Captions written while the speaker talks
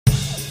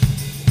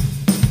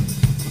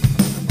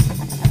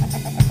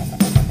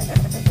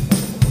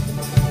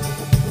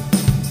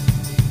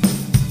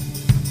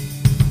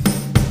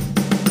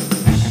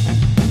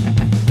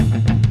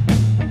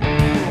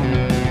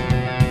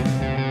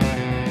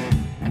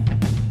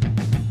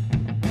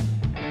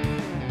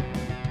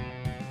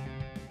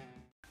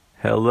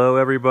Hello,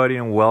 everybody,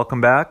 and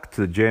welcome back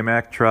to the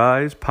JMac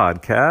Tries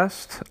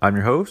podcast. I'm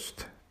your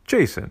host,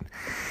 Jason.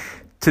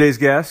 Today's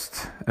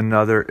guest,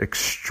 another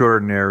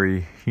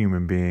extraordinary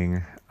human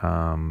being,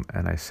 and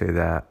I say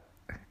that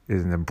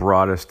in the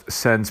broadest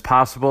sense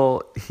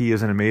possible. He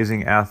is an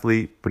amazing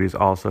athlete, but he's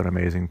also an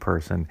amazing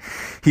person.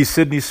 He's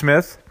Sydney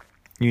Smith.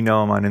 You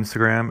know him on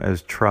Instagram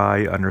as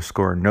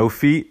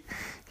try_no_feet.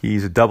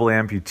 He's a double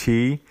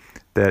amputee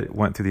that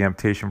went through the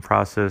amputation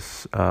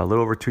process a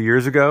little over 2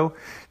 years ago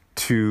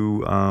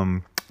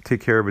to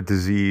take care of a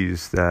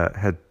disease that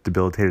had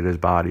debilitated his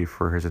body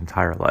for his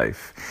entire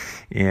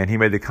life. And he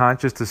made the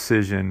conscious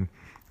decision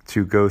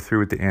to go through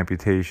with the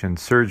amputation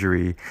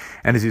surgery.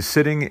 And as he's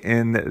sitting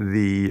in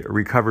the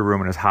recovery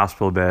room in his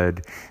hospital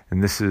bed,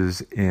 and this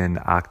is in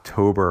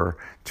October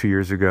 2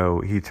 years ago,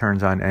 he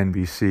turns on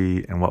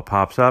NBC, and what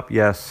pops up?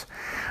 Yes,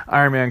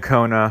 Ironman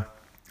Kona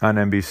on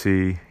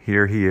NBC.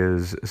 Here he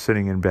is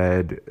sitting in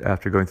bed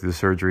after going through the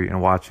surgery and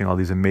watching all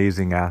these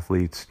amazing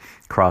athletes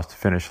cross the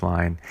finish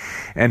line.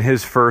 And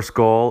his first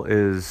goal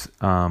is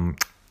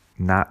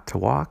not to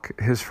walk.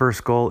 His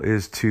first goal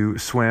is to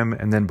swim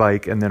and then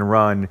bike and then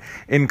run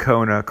in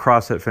Kona,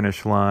 cross that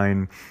finish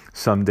line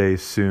someday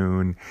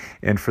soon.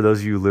 And for those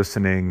of you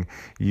listening,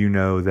 you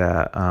know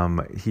that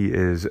he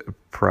is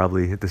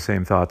probably the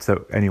same thoughts that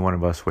any one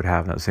of us would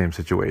have in that same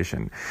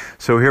situation.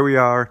 So here we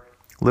are,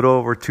 little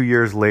over 2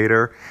 years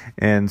later,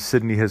 and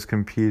Sydney has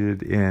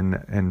competed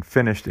in and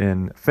finished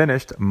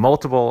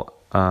multiple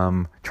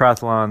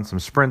triathlons, some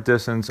sprint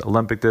distance,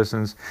 Olympic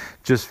distance.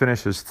 Just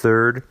finished his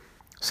third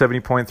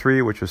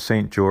 70.3, which was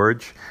St.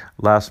 George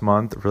last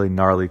month, a really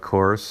gnarly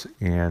course,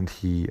 and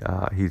he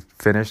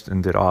finished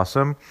and did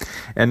awesome.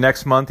 And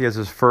next month he has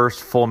his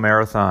first full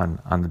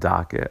marathon on the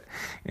docket,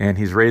 and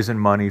he's raising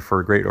money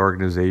for a great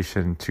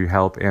organization to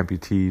help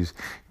amputees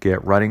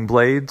get running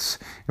blades.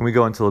 And we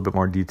go into a little bit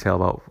more detail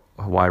about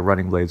why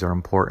running blades are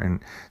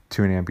important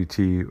to an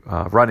amputee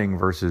running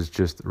versus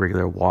just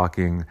regular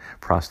walking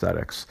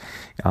prosthetics.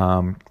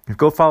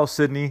 Go follow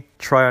Sydney,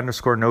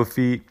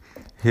 try_no_feet.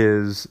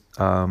 His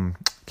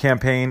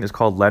campaign is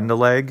called Lend a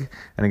Leg.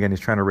 And again, he's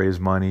trying to raise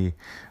money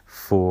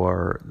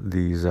for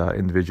these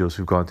individuals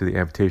who've gone through the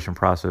amputation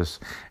process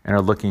and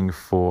are looking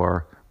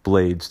for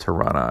blades to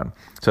run on.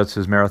 So that's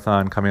his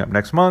marathon coming up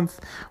next month,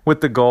 with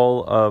the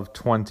goal of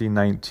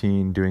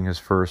 2019 doing his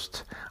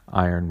first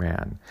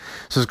Ironman.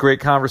 So it's a great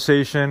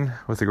conversation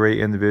with a great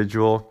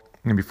individual.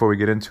 And before we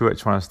get into it, I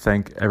just want to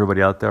thank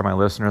everybody out there, my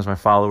listeners, my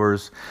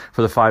followers,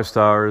 for the 5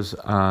 stars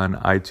on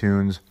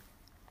iTunes,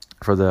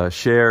 for the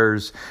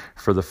shares,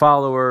 for the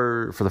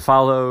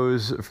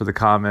follows, for the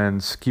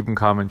comments. Keep them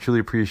coming. Truly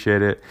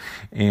appreciate it.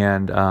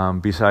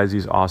 And besides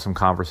these awesome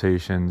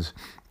conversations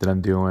that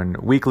I'm doing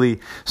weekly,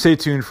 stay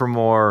tuned for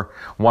more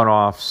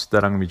one-offs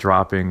that I'm going to be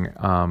dropping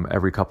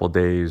every couple of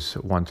days,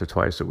 once or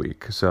twice a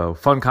week. So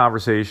fun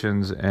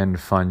conversations and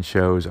fun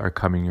shows are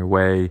coming your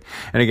way.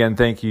 And again,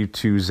 thank you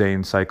to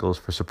Zane Cycles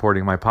for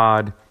supporting my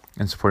pod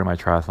and supporting my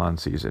triathlon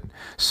season.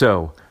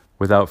 So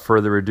without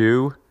further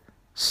ado,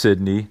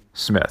 Sydney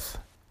Smith.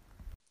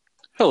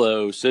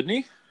 Hello,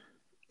 Sydney.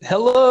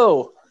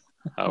 Hello.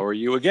 How are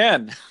you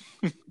again?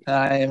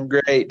 I am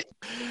great.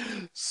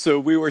 So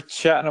we were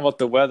chatting about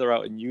the weather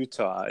out in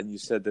Utah, and you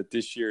said that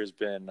this year has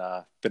been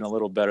a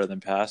little better than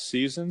past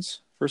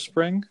seasons for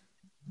spring.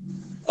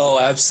 Oh,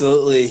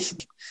 absolutely.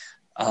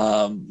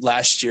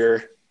 Last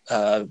year,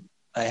 I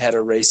had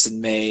a race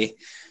in May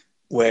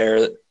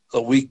where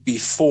a week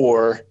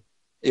before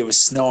it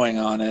was snowing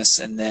on us,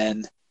 and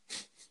then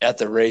at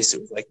the race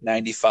it was like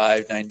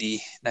 95,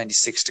 90,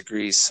 96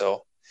 degrees.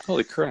 So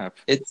holy crap.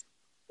 It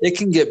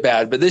can get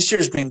bad, but this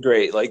year's been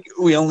great. Like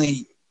we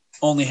only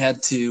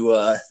had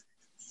to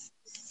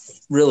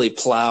really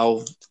plow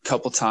a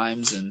couple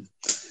times, and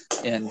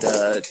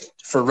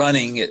for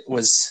running it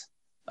was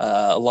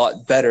a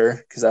lot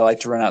better because I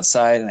like to run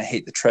outside and I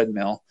hate the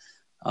treadmill.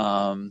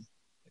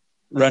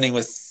 Running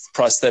with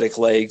prosthetic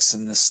legs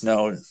in the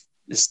snow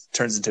just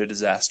turns into a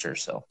disaster.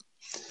 So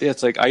yeah,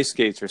 it's like ice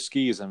skates or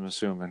skis, I'm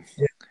assuming.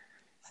 Yeah.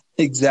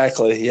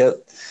 Exactly.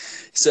 Yep.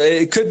 So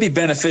it could be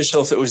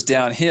beneficial if it was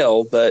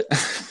downhill, but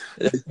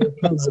there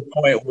comes a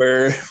point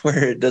where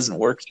it doesn't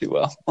work too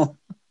well. Oh,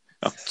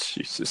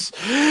 Jesus.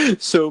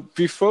 So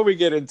before we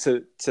get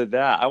into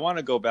that, I want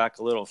to go back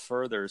a little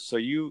further. So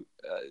you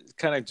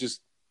kind of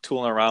just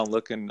tooling around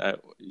looking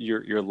at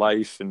your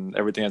life and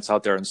everything that's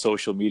out there on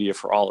social media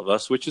for all of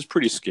us, which is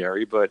pretty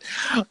scary. But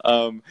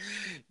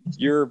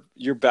your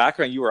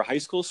background, you were a high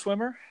school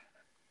swimmer?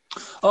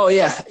 Oh,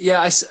 yeah.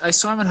 Yeah, I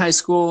swam in high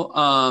school,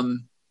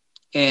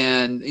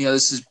 and,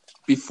 this is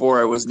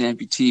before I was an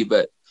amputee,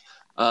 but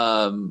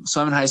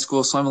swam in high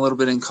school, swam a little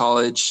bit in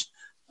college.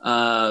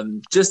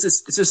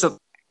 It's just a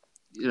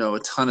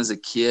ton as a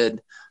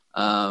kid.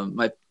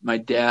 My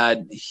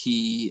dad,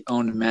 he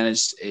owned and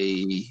managed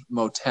a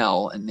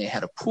motel, and they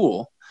had a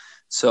pool.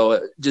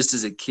 So just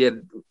as a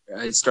kid,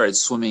 I started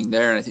swimming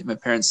there, and I think my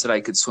parents said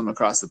I could swim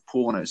across the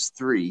pool when I was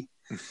 3.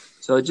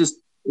 So it just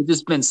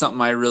been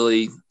something I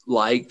really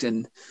liked,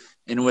 and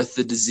and with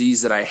the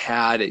disease that I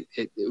had, it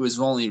was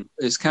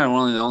kind of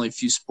one of the only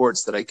few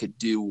sports that I could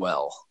do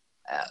well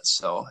at.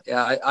 So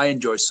yeah, I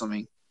enjoy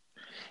swimming.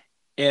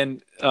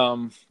 And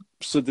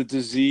so the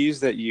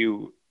disease that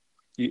you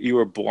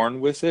were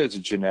born with it's a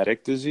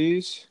genetic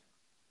disease?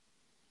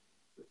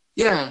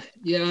 Yeah.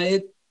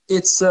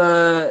 It's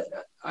I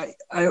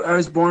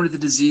was born with a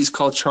disease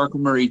called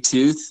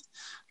Charcot-Marie-Tooth.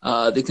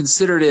 They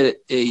considered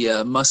it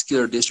a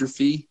muscular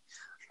dystrophy.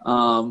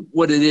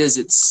 What it is,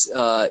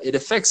 it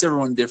affects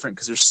everyone different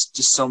because there's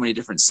just so many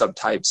different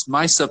subtypes.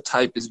 My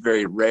subtype is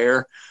very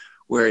rare,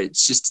 where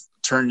it's just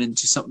turned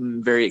into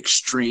something very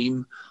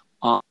extreme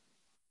on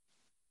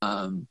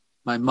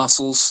my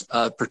muscles,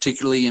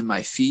 particularly in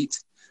my feet.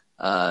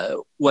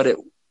 What it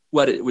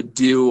would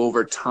do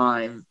over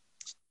time.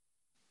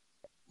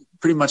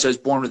 Pretty much, I was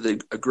born with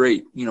a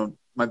great,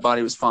 my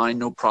body was fine,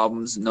 no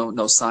problems,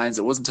 no signs.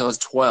 It wasn't until I was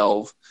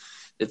 12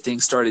 that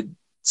things started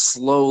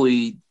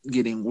slowly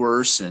getting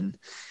worse, and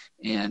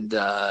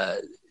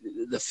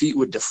the feet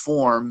would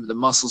deform, the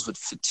muscles would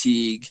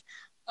fatigue,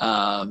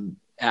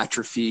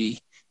 atrophy,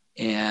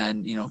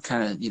 and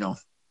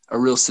a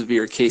real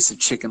severe case of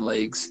chicken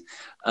legs,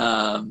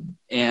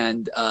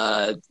 and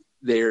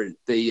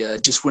they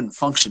just wouldn't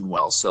function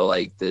well. So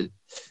like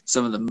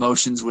some of the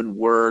motions wouldn't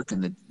work,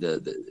 and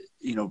the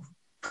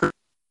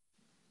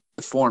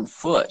deformed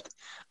foot.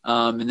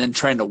 And then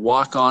trying to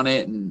walk on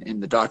it,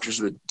 and the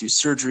doctors would do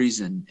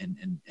surgeries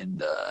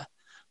and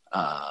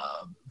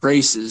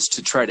braces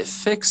to try to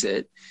fix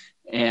it,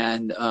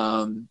 and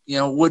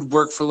would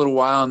work for a little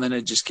while, and then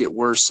it'd just get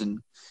worse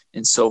and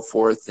so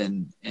forth,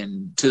 and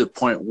to the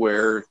point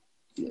where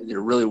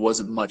there really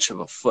wasn't much of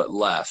a foot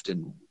left,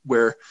 and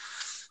where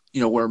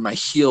my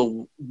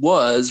heel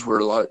was,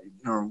 where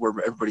where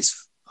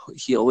everybody's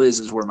heel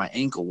is where my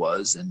ankle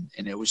was, and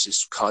it was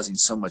just causing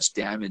so much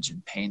damage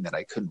and pain that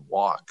I couldn't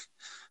walk.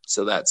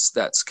 So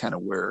that's kind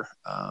of where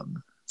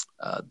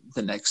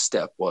the next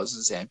step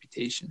is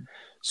amputation.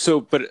 So,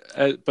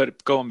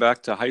 but going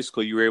back to high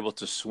school, you were able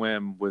to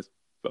swim with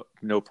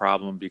no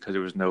problem because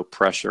there was no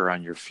pressure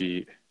on your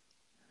feet.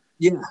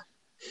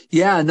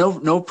 Yeah,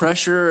 no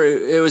pressure.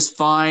 It was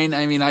fine.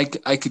 I mean, I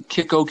could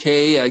kick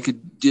okay. I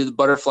could do the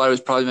butterfly,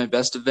 was probably my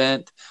best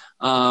event.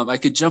 I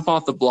could jump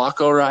off the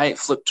block all right.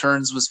 Flip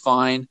turns was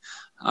fine.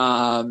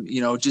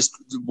 Just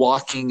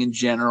walking in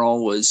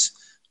general was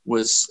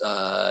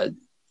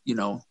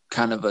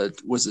kind of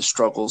was a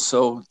struggle.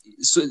 So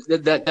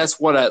that's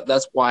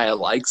why I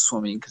like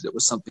swimming, because it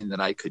was something that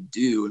I could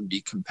do and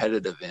be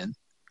competitive in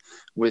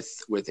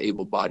with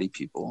able-bodied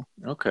people.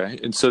 Okay.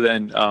 And so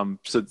then,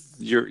 so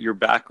your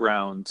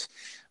background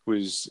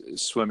was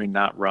swimming,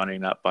 not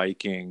running, not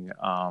biking.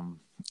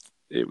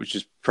 It was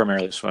just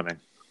primarily swimming.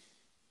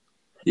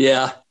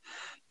 Yeah.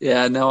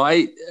 No,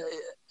 I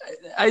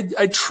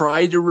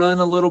tried to run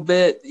a little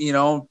bit,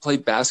 play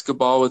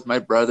basketball with my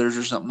brothers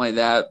or something like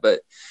that,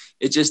 but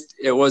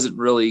it wasn't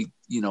really,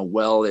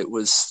 well. It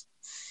was,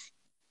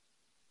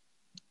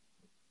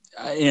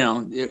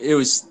 it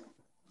was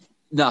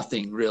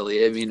nothing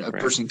really. I mean, a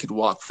person could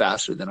walk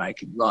faster than I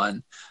could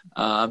run.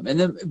 And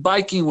then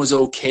biking was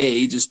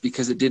okay, just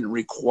because it didn't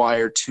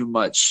require too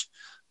much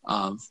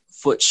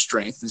foot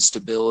strength and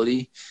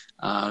stability.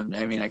 I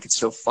mean, I could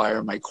still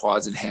fire my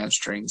quads and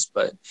hamstrings,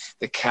 but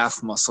the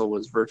calf muscle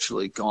was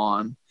virtually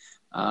gone.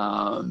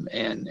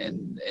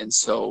 And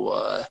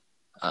so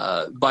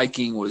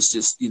biking was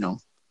just,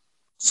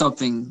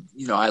 something,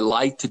 I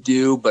liked to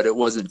do, but it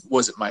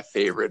wasn't my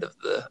favorite of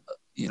the,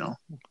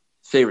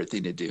 favorite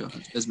thing to do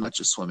as much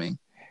as swimming.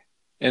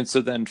 And so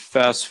then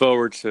fast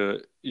forward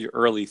to your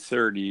early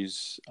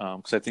 30s,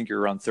 because I think you're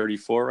around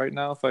 34 right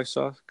now, if I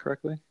saw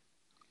correctly.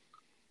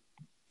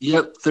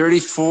 Yep,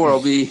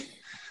 34.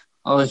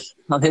 I'll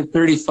hit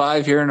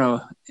 35 here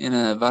in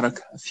about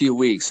a few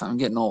weeks. I'm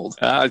getting old.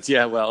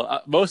 Yeah,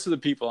 well, most of the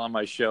people on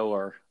my show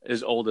are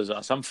as old as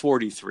us. I'm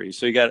 43,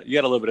 so you got a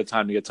little bit of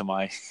time to get to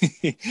my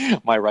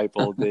my ripe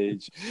old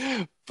age.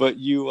 But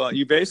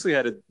you basically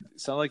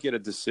sound like you had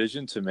a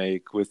decision to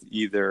make with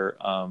either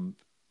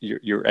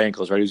your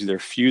ankles, right? It was either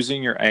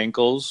fusing your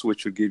ankles,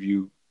 which would give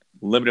you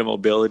limited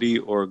mobility,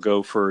 or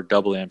go for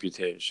double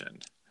amputation.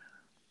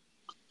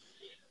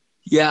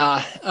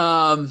 Yeah.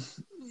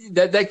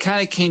 That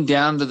kind of came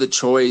down to the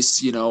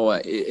choice.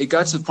 It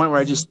got to the point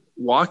where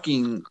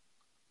walking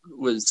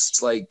was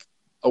like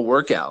a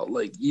workout.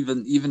 Like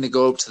even to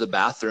go up to the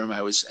bathroom,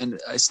 I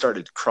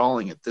started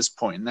crawling at this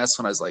point, and that's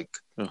when I was like,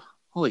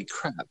 holy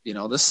crap,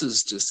 this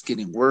is just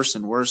getting worse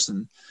and worse.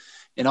 And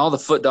all the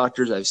foot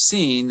doctors I've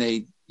seen,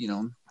 they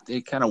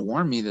kind of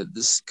warned me that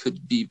this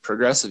could be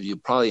progressive. You'll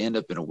probably end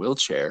up in a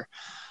wheelchair.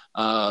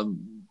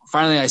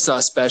 Finally, I saw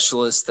a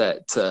specialist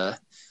that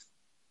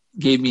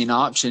gave me an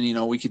option.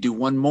 We could do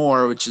one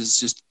more, which is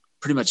just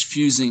pretty much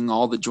fusing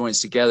all the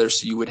joints together,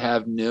 so you would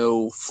have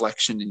no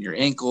flexion in your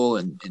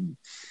ankle,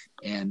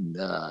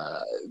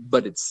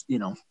 but it's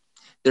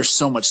there's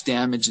so much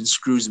damage and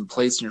screws and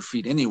plates in your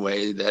feet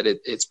anyway that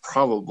it's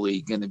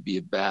probably going to be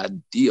a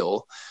bad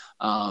deal.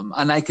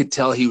 And I could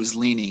tell he was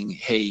leaning,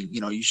 hey,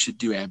 you should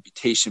do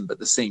amputation. But at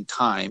the same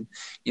time,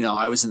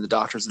 I was in the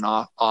doctor's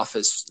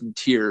office in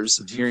tears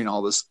of hearing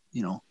all this,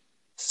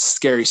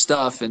 scary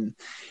stuff. And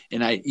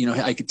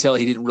I could tell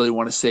he didn't really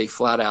want to say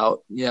flat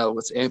out, yeah,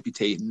 let's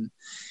amputate.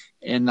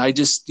 And I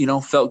just,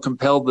 felt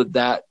compelled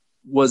that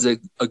was a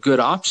good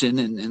option.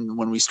 And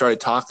when we started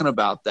talking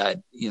about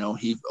that,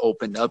 he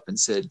opened up and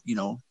said,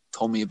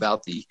 told me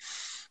about the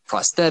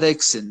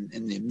prosthetics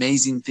and the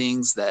amazing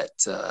things that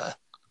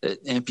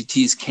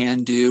amputees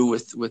can do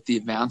with the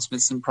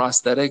advancements in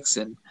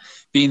prosthetics. And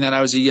being that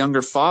I was a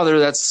younger father,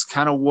 that's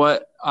kind of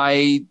what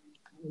I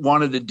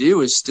wanted to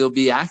do, is still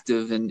be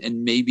active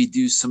and maybe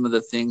do some of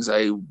the things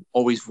I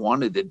always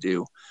wanted to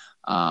do.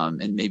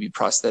 And maybe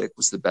prosthetic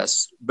was the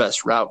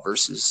best route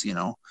versus,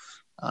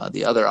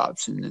 the other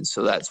option. And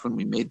so that's when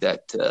we made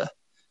that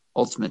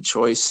ultimate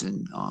choice.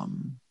 And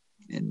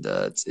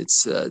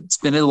it's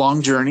been a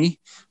long journey,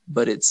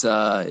 but it's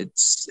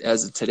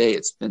as of today,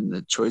 it's been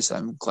the choice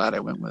I'm glad I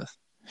went with.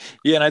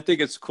 Yeah, and I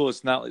think it's cool.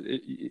 It's not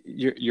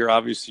you're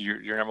obviously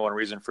your number one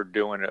reason for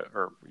doing it,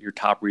 or your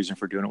top reason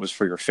for doing it, was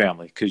for your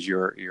family, because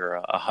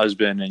you're a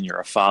husband and you're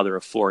a father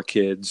of 4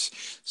 kids.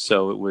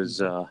 So it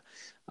was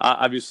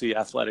obviously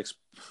athletics.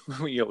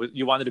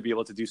 You wanted to be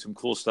able to do some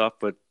cool stuff,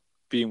 but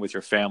being with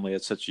your family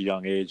at such a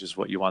young age is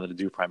what you wanted to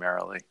do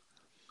primarily.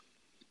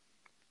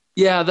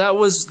 Yeah, that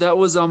was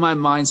on my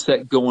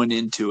mindset going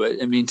into it.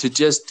 I mean, to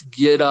just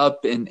get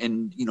up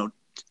and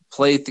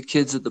play with the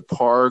kids at the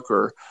park,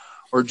 or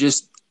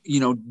just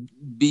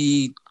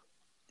be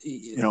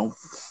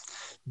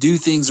do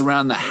things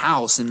around the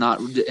house and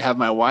not have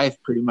my wife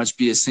pretty much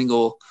be a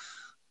single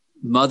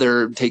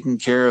mother taking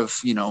care of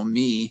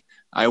me.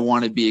 I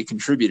want to be a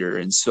contributor,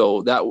 and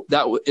so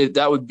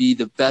that would be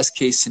the best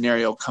case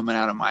scenario coming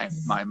out of my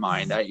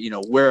mind.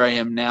 Where I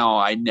am now,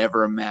 I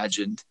never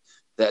imagined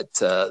that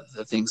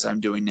the things I'm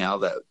doing now,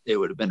 that it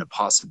would have been a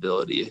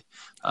possibility,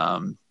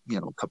 a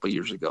couple of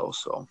years ago.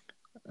 So.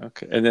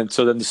 Okay. And then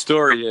the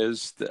story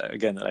is,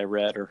 again, that I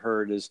read or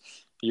heard, is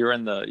you're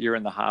in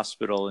the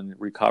hospital and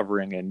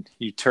recovering, and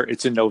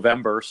it's in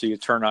November. So you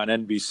turn on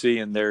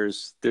NBC and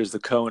there's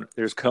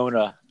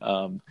Kona,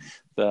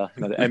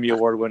 the Emmy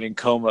award winning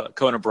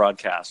Kona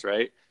broadcast,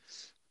 right?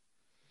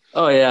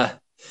 Oh yeah.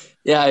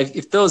 Yeah.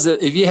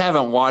 If you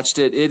haven't watched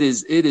it, it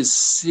is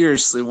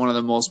seriously one of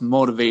the most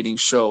motivating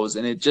shows.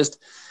 And it just,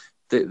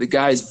 the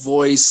guy's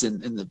voice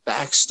and the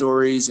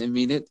backstories. I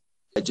mean,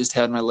 I just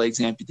had my legs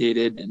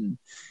amputated and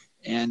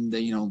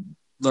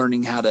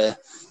learning how to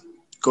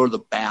go to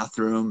the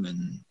bathroom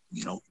and,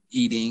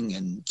 eating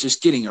and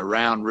just getting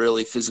around,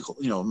 really physical,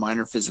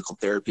 minor physical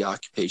therapy,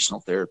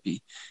 occupational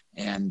therapy.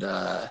 And,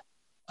 had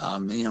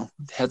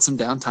some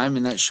downtime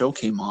and that show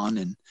came on,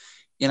 and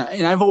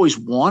I've always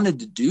wanted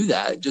to do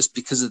that just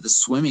because of the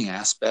swimming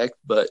aspect,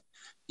 but,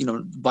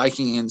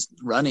 biking and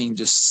running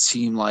just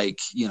seemed like,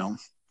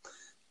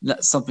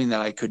 not something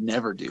that I could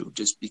never do,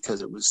 just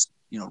because it was,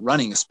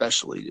 running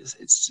especially,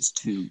 it's just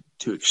too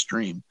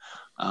extreme.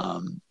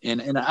 And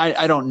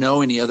I don't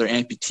know any other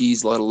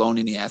amputees, let alone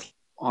any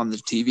on the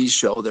TV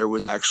show. There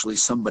was actually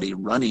somebody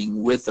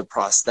running with a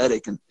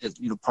prosthetic and,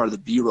 part of the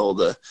B-roll,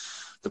 the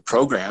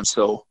program.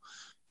 So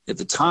at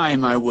the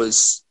time I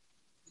was,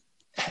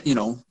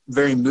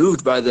 very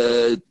moved by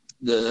the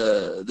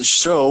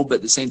show, but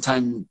at the same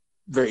time,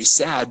 very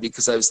sad,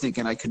 because I was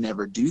thinking I could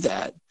never do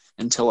that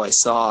until I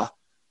saw,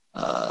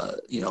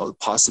 the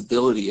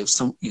possibility of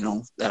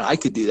that I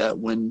could do that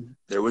when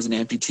there was an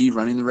amputee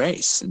running the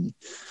race. And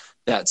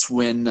that's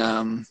when,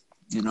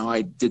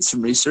 I did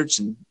some research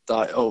and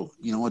thought,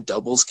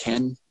 doubles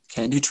can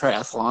do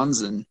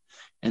triathlons.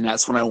 And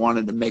that's when I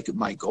wanted to make it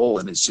my goal.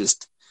 And it's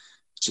just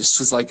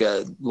was like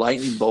a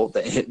lightning bolt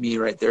that hit me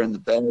right there in the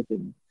bed,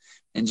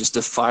 and just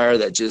a fire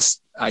that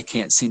just, I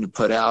can't seem to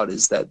put out,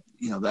 is that,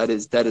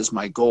 that is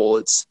my goal.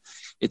 It's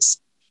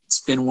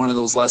been one of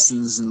those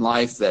lessons in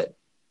life that,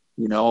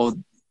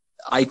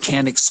 I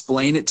can't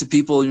explain it to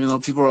people, even though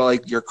people are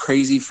like, you're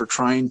crazy for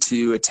trying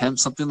to attempt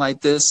something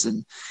like this.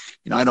 And,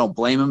 I don't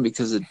blame him,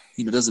 because it,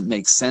 doesn't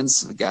make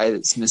sense. A guy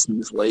that's missing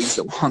his legs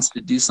that wants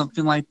to do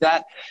something like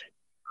that.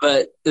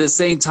 But at the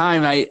same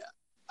time,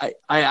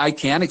 I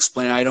can't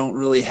explain it. I don't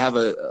really have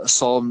a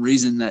solemn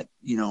reason that,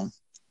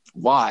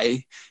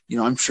 why.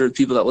 I'm sure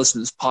people that listen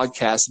to this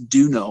podcast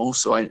do know.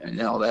 So I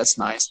know that's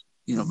nice,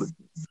 but,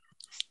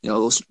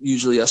 those,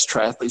 usually us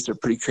triathletes are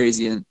pretty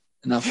crazy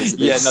enough as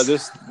it is. No,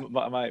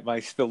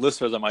 the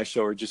listeners on my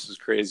show are just as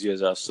crazy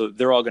as us. So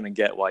they're all going to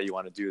get why you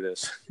want to do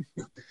this.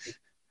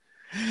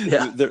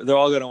 Yeah. They're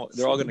all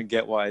going to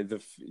get why you didn't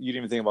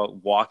even think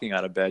about walking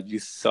out of bed. You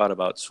thought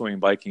about swimming,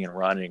 biking, and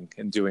running,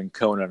 and doing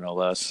Kona, no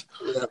less.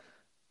 Yeah.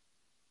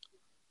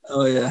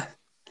 Oh yeah.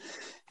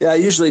 Yeah. I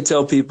usually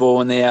tell people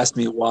when they ask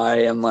me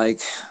why, I'm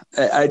like,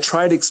 I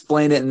try to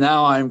explain it, and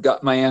now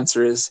my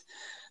answer is,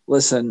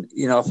 listen,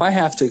 if I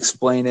have to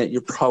explain it,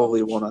 you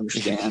probably won't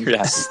understand.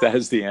 Yes, that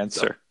is the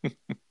answer.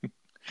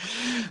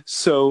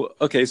 So,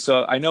 okay,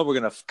 so I know we're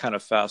going to kind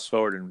of fast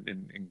forward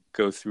and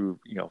go through,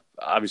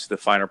 obviously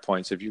the finer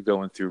points of you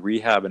going through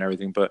rehab and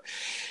everything, but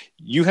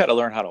you had to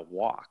learn how to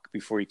walk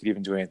before you could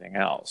even do anything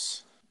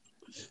else.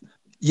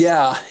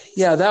 Yeah.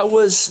 That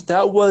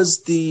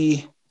was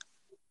the,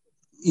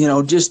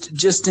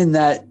 just in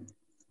that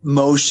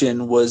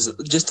motion was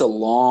just a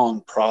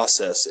long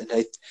process. And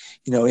any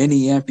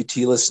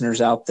amputee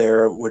listeners out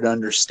there would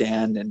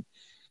understand, and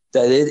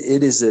that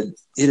it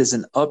is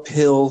an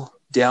uphill,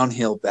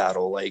 downhill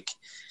battle. Like,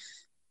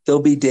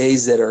 there'll be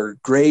days that are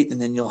great,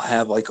 and then you'll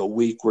have like a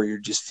week where you're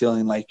just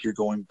feeling like you're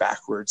going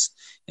backwards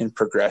in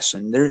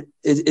progression.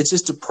 It's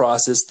just a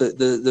process.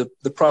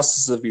 The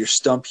process of your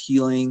stump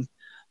healing,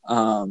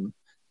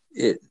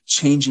 it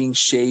changing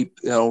shape,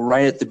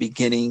 right at the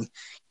beginning.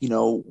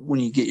 When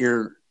you get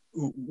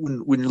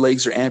when your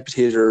legs are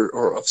amputated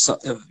or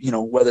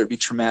whether it be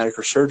traumatic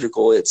or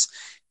surgical, it's,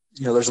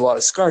 there's a lot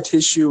of scar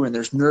tissue, and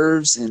there's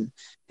nerves, and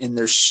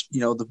there's,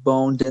 the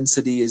bone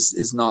density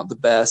is not the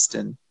best.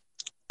 And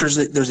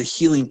there's a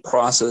healing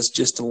process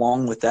just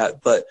along with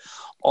that. But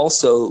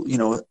also,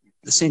 at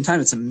the same time,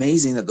 it's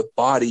amazing that the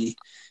body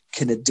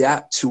can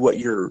adapt to what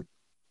you're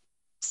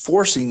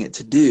forcing it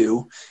to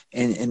do,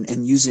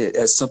 and use it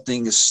as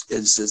something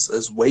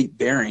as weight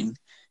bearing,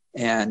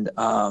 and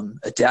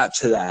adapt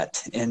to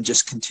that, and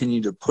just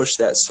continue to push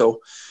that.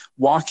 So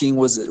walking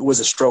was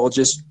a struggle,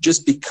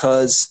 just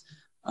because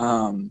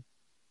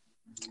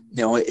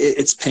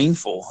it's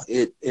painful.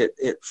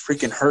 It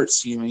freaking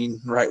hurts. You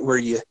mean right where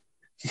you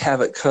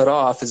have it cut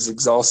off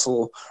is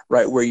also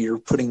right where you're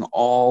putting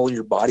all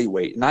your body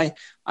weight. And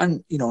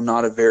I'm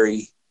not a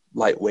very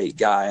lightweight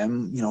guy.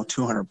 I'm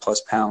 200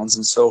 plus pounds,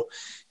 and so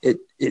it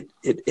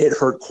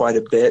hurt quite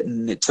a bit,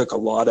 and it took a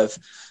lot of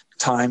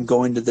time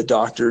going to the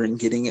doctor and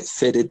getting it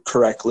fitted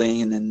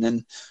correctly, and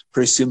then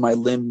pretty soon my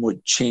limb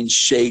would change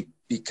shape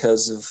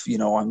because of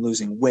I'm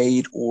losing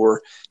weight,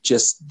 or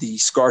just the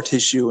scar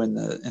tissue and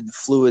the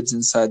fluids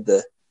inside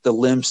the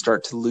limb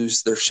start to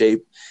lose their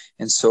shape.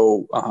 And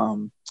so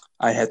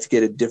I had to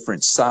get a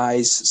different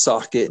size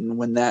socket, and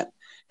when that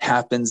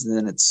happens,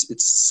 then it's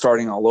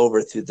starting all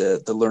over through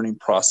the learning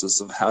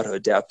process of how to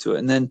adapt to it,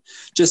 and then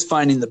just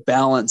finding the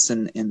balance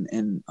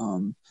and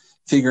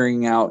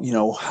figuring out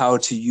how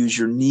to use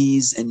your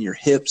knees and your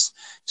hips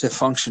to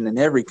function in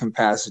every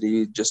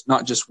capacity, just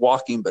not just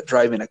walking, but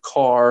driving a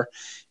car,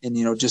 and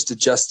just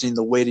adjusting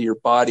the weight of your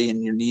body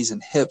and your knees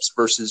and hips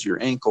versus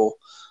your ankle.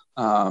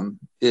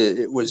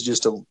 It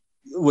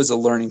was a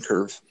learning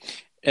curve.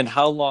 And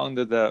how long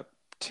did that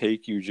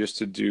take you just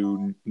to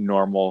do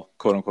normal,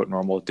 quote unquote,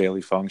 normal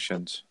daily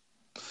functions?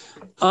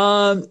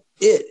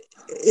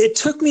 It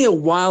took me a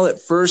while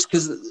at first,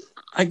 because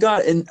I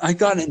got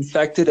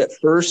infected at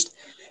first,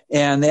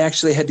 and they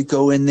actually had to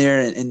go in there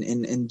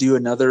and do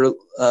another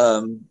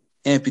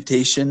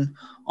amputation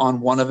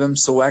on one of them.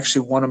 So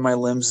actually one of my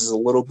limbs is a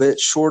little bit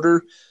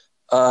shorter.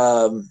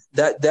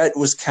 That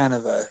was kind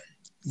of a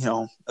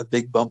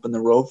big bump in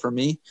the road for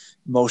me,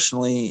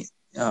 emotionally,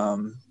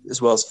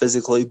 as well as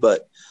physically.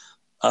 But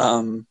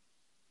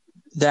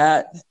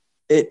that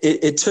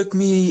it took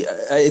me,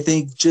 I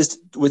think, just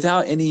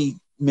without any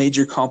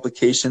major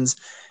complications,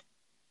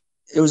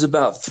 it was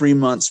about 3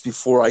 months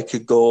before I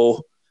could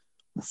go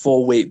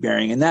full weight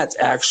bearing. And that's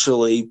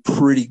actually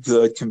pretty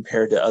good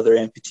compared to other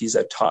amputees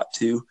I've taught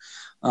to.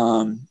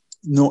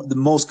 The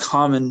most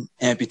common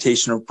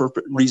amputation or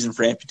reason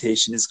for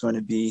amputation is going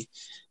to be,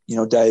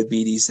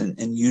 diabetes.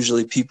 And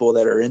usually people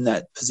that are in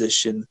that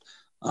position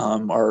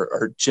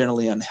are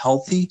generally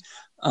unhealthy.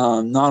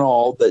 Not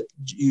all, but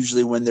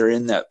usually when they're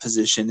in that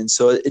position. And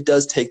so it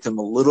does take them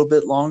a little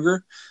bit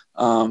longer.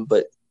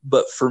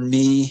 But for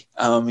me,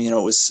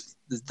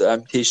 the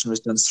amputation was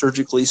done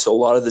surgically. So a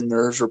lot of the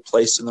nerves were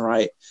placed in the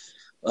right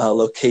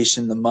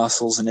location, the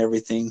muscles and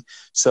everything.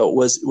 So it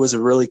was a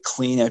really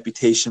clean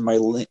amputation. My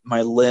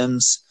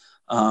limbs,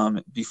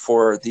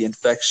 before the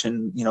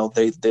infection,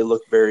 they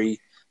look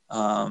very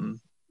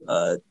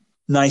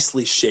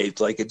nicely shaped.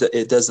 Like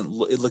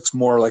it looks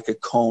more like a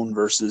cone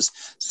versus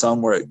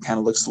some where it kind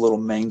of looks a little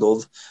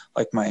mangled.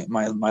 Like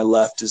my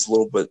left is a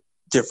little bit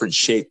different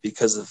shape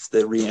because of the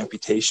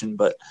reamputation.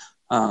 But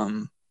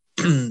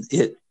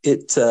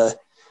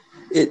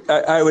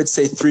I would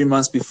say 3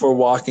 months before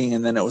walking,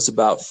 and then it was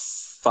about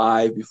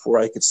 5 before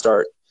I could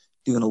start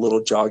doing a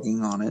little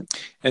jogging on it.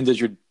 And did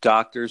your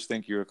doctors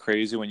think you were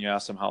crazy when you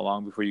asked them how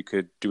long before you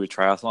could do a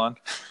triathlon?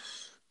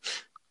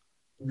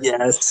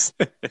 Yes.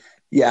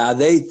 Yeah,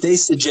 they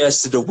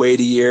suggested to wait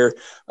a year.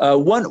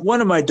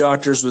 One of my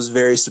doctors was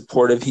very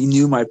supportive. He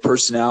knew my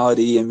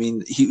personality. I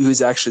mean, he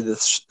was actually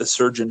the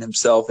surgeon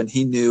himself, and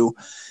he knew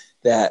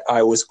that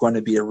I was going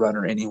to be a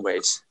runner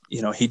anyways.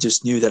 He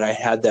just knew that I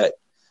had that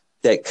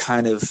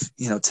kind of,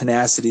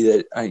 tenacity,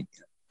 that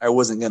I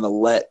wasn't going to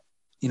let,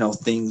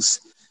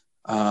 things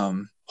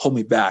hold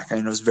me back.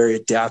 I was very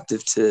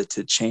adaptive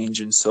to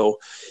change. And so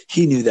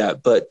he knew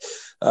that. But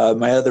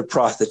my other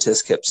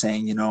prosthetist kept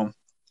saying,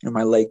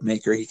 my leg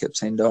maker, he kept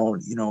saying,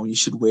 don't, you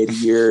should wait a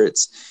year.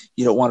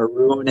 You don't want to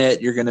ruin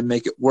it. You're going to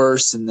make it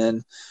worse. And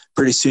then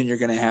pretty soon you're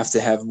going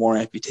to have more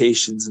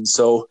amputations. And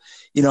so,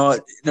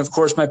 and of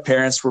course my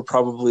parents were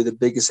probably the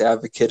biggest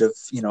advocate of,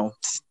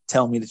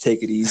 telling me to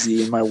take it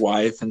easy, and my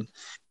wife. And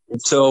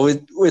so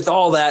with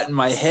all that in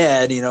my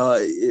head,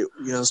 I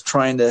was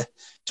trying to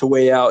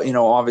weigh out,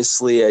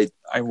 obviously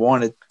I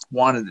wanted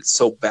it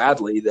so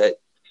badly that,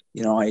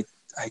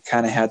 I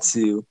kind of had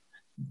to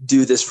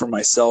do this for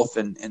myself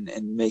and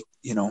make,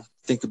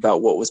 think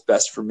about what was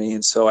best for me.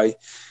 And so I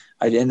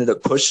ended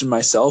up pushing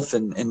myself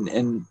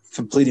and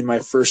completing my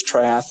first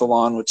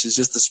triathlon, which is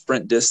just the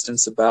sprint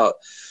distance, about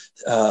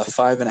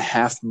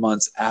 5.5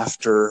 months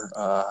after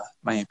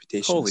my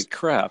amputation. Holy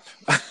crap.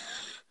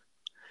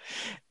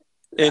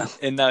 Yeah.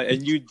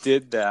 And you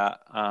did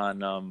that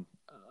on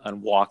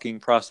walking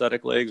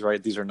prosthetic legs,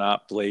 right? These are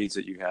not blades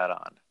that you had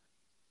on.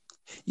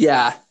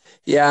 Yeah.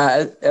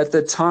 At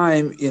the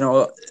time,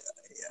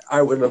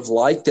 I would have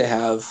liked to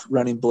have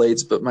running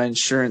blades, but my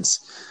insurance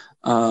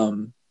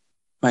told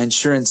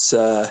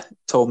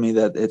me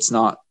that it's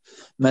not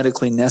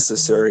medically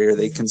necessary, or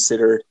they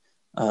consider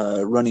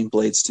running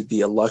blades to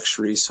be a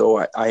luxury.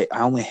 So I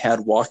only had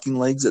walking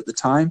legs at the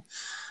time.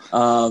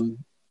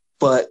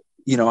 But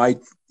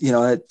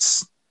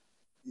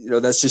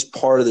that's just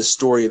part of the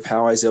story of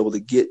how I was able to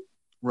get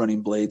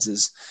running blades.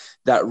 Is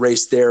that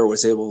race there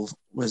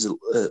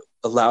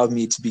allowed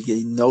me to be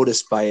getting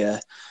noticed by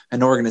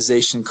an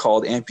organization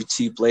called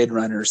Amputee Blade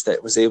Runners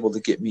that was able to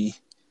get me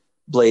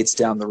blades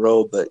down the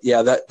road. But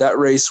yeah, that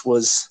race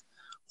was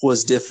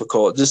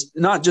difficult,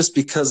 not just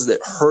because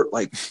it hurt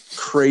like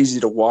crazy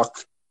to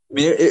walk. I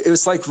mean, it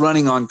was like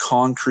running on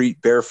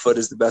concrete barefoot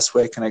is the best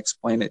way I can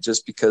explain it,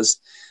 just because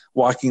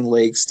walking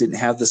legs didn't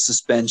have the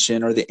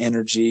suspension or the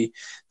energy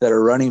that a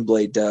running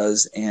blade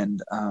does.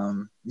 And,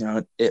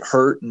 it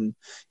hurt. And,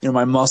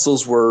 my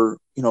muscles were,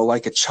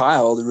 like a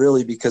child,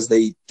 really, because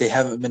they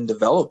haven't been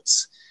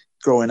developed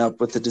growing up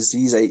with the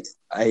disease.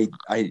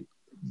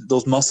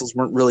 Those muscles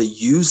weren't really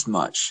used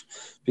much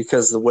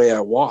because of the way I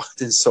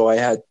walked. And so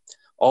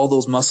all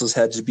those muscles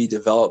had to be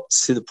developed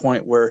to the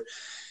point where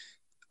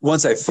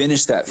once I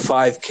finished that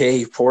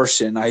 5K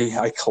portion,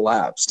 I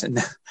collapsed. And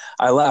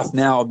I laugh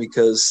now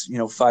because,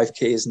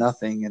 5K is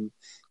nothing. And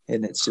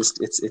it's just,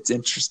 it's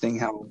interesting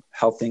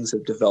how things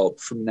have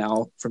developed from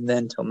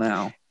then till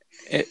now.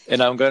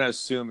 And I'm going to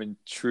assume in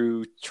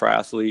true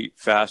triathlete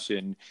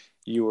fashion,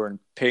 you were in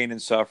pain and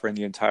suffering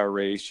the entire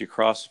race. You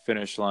cross the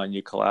finish line,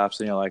 you collapse,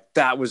 and you're like,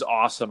 that was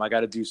awesome. I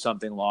got to do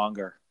something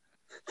longer.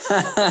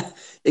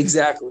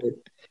 Exactly.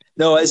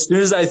 No, as soon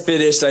as I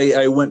finished,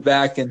 I went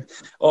back and,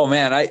 oh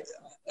man,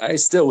 I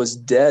still was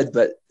dead,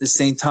 but at the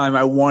same time,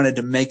 I wanted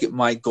to make it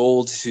my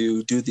goal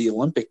to do the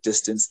Olympic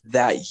distance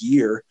that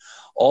year,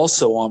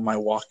 also on my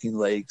walking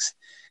legs.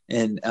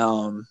 And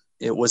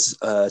it was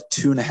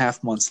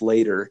 2.5 months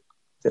later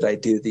that I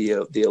do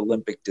the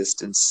Olympic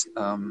distance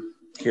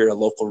here, a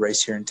local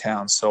race here in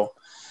town. So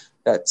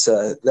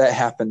that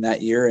happened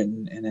that year.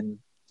 And then,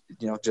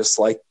 just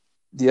like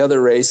the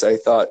other race, I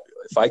thought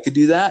if I could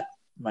do that,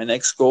 my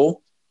next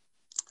goal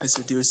is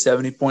to do a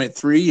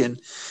 70.3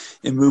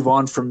 and move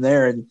on from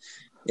there. And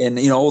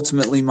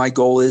ultimately my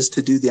goal is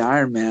to do the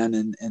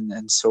Ironman.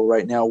 And so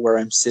right now where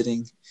I'm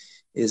sitting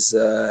is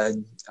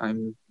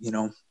I'm,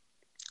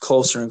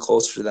 closer and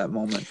closer to that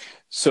moment.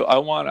 So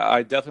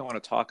I definitely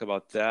want to talk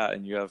about that.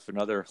 And you have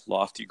another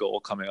lofty goal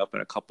coming up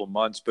in a couple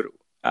months, but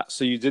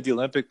so you did the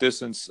Olympic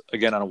distance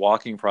again on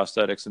walking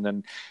prosthetics. And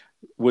then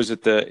was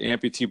it the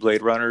Amputee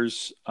Blade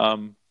Runners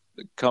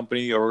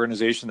company or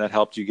organization that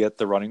helped you get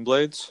the running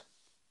blades?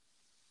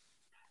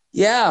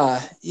 Yeah.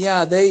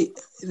 I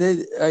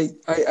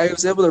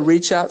was able to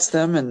reach out to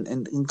them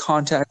and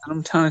contact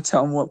them, trying to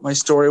tell them what my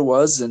story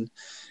was. And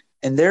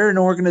they're an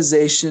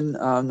organization,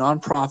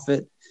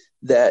 nonprofit,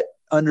 that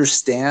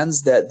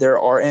understands that there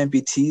are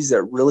amputees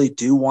that really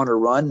do want to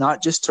run,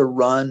 not just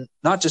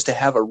to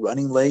have a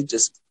running leg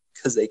just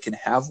because they can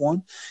have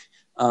one,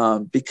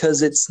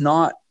 because it's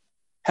not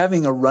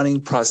having a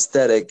running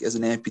prosthetic as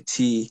an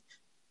amputee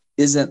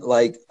isn't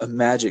like a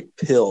magic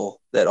pill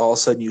that all of a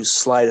sudden you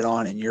slide it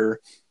on and you're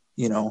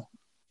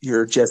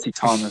Jesse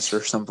Thomas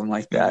or something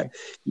like that.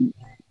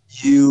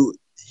 You're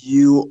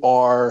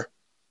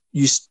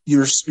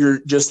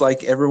just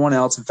like everyone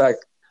else. In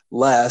fact,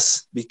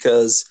 less,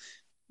 because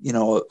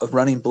a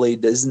running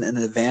blade isn't an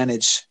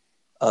advantage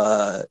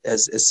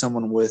as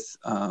someone with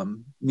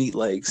meat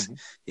legs. Mm-hmm.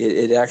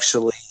 It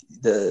actually,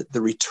 the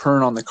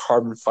return on the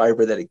carbon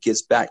fiber that it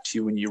gives back to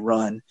you when you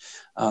run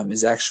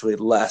is actually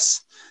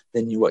less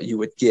than what you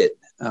would get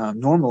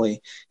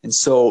normally. And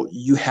so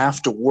you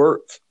have to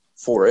work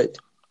for it,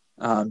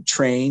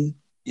 train.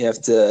 You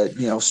have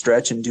to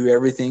stretch and do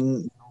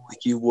everything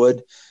like you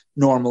would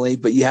normally,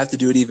 but you have to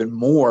do it even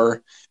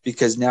more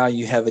because now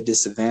you have a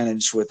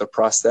disadvantage with a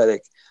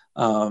prosthetic.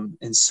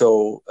 And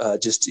so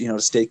just to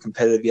stay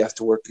competitive, you have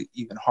to work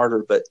even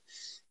harder. But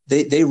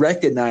they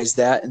recognize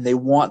that, and they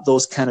want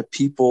those kind of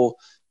people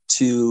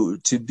to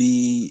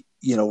be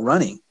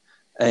running.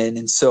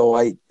 And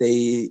so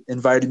they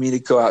invited me to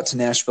go out to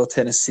Nashville,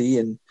 Tennessee,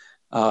 and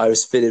I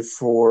was fitted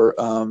for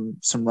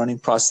some running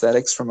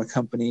prosthetics from a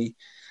company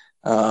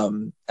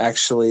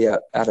actually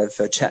out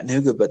of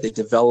Chattanooga, but they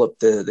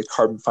developed the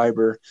carbon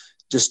fiber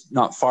just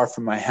not far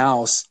from my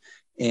house,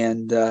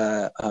 and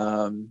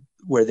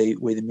where they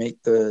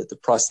make the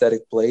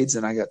prosthetic blades,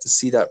 and I got to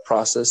see that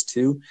process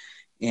too,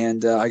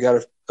 and I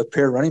got a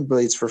pair of running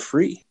blades for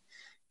free.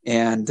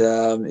 And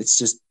it's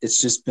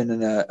just been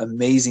an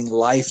amazing,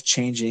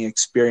 life-changing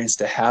experience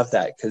to have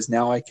that, because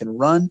now I can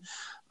run.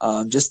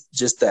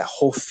 Just that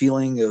whole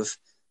feeling of,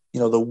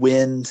 the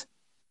wind,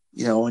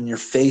 in your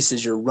face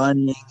as you're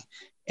running,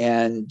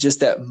 and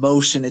just that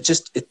motion. It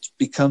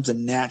becomes a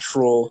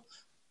natural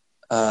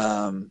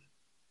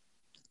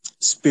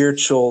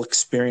spiritual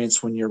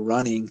experience when you're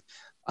running.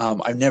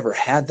 I've never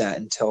had that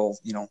until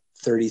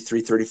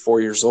 33, 34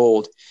 years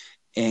old,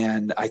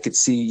 and I could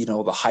see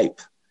the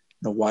hype.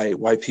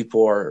 Why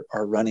people are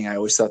running. I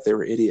always thought they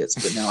were idiots,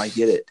 but now I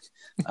get it.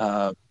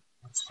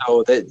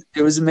 So that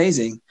it was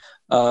amazing.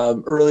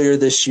 Earlier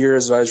this year,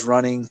 as I was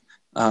running,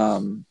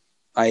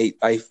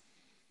 I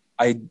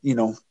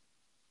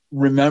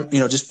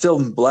remember, just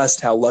feeling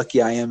blessed how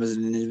lucky I am as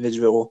an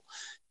individual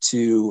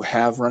to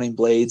have running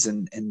blades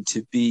and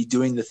to be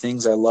doing the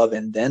things I love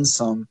and then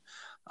some,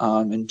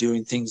 and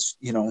doing things,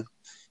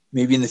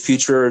 maybe in the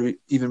future,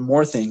 even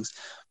more things.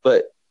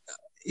 But,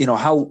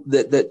 how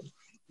that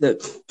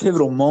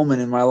pivotal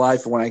moment in my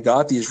life when I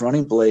got these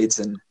running blades,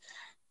 and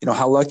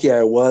how lucky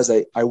I was.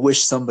 I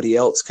wish somebody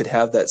else could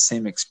have that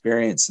same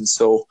experience. And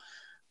so,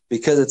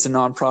 because it's a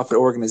nonprofit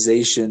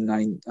organization,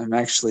 I'm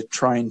actually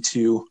trying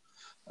to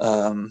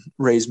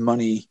raise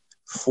money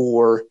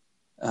for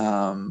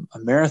a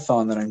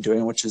marathon that I'm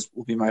doing, which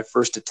will be my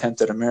first attempt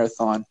at a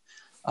marathon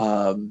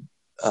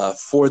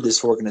for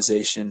this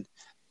organization.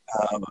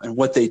 And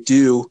what they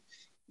do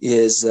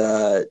is,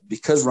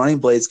 because running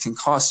blades can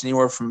cost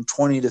anywhere from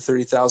 $20,000 to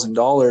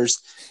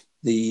 $30,000,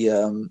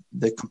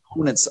 the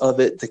components of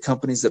it, the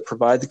companies that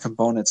provide the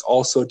components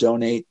also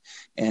donate,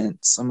 and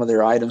some of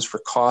their items for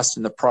cost,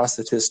 and the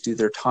prosthetists do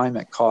their time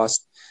at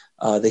cost.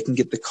 They can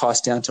get the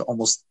cost down to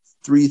almost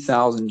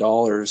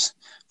 $3,000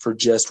 for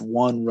just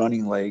one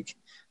running leg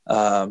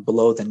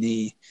below the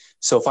knee.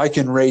 So if I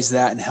can raise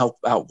that and help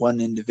out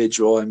one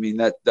individual, I mean,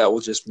 that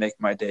will just make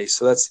my day.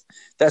 So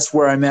that's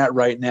where I'm at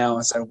right now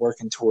as I'm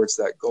working towards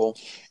that goal.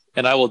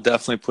 And I will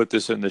definitely put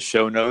this in the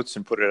show notes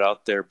and put it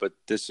out there. But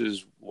this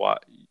is why.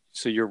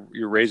 So you're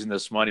raising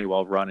this money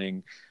while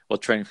training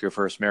for your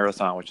first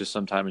marathon, which is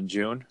sometime in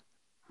June.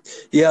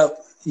 Yep.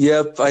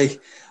 I've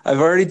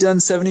already done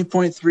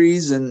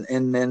 70.3s,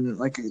 and then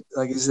like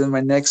I said,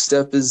 my next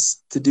step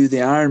is to do the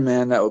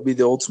Ironman. That would be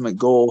the ultimate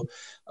goal.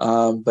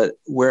 But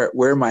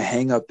where my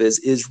hang up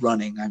is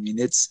running. I mean,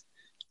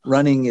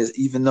 running is,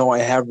 even though I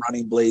have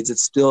running blades,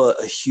 it's still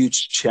a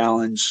huge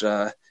challenge.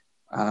 I'm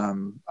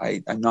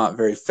not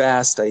very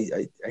fast.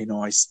 I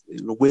know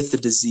with the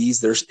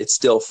disease, it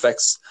still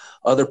affects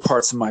other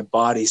parts of my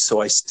body.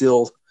 So I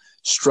still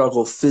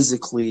struggle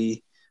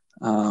physically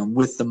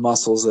with the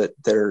muscles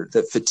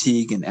that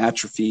fatigue and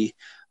atrophy.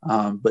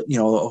 But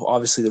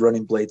obviously the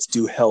running blades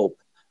do help.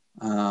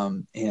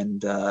 And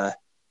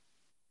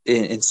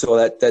so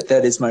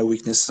that is my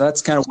weakness. So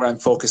that's kind of where I'm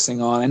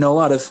focusing on. I know a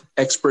lot of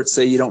experts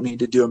say you don't need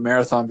to do a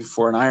marathon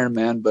before an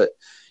Ironman, but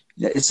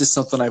it's just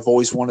something I've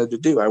always wanted to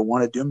do. I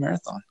want to do a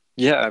marathon.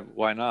 Yeah,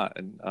 why not?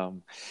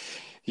 And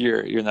you're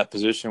in that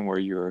position where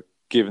you're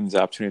given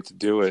the opportunity to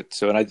do it.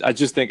 So, and I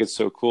just think it's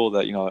so cool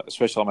that,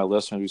 especially all my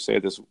listeners who say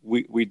this,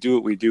 we do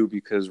what we do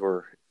because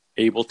we're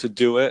able to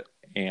do it.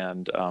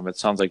 And it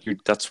sounds like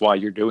that's why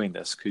you're doing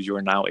this, because you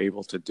are now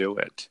able to do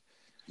it.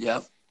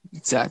 Yep.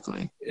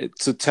 Exactly.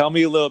 So tell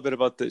me a little bit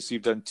about this.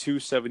 You've done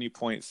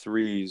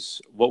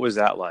 270.3s. What was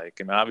that like?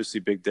 I mean, obviously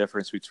big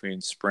difference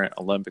between sprint,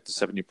 Olympic to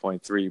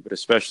 70.3, but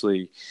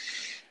especially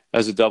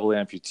as a double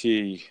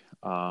amputee,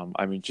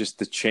 I mean, just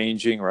the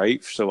changing,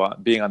 right? So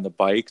being on the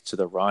bike to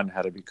the run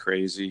had to be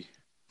crazy.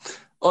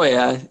 Oh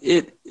yeah.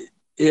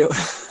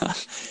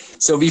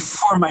 So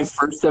before my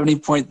first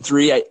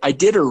 70.3, I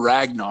did a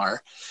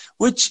Ragnar,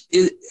 which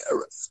is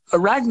a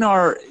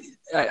Ragnar.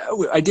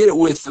 I did it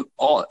with an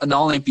all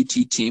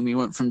amputee team. We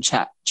went from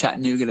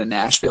Chattanooga to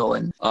Nashville,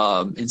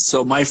 and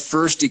so my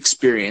first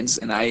experience,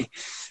 and I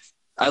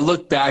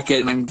look back at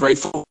it, and I'm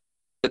grateful.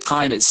 At the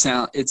time, it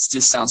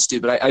just sounds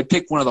stupid. I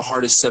picked one of the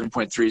hardest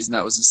 7.3s, and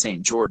that was in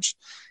St. George.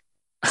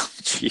 Oh,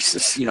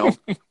 Jesus,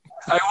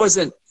 I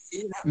wasn't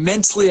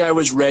mentally. I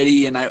was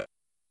ready, and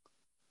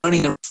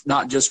running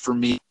not just for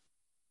me.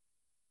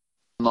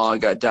 I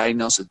got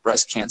diagnosed with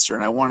breast cancer,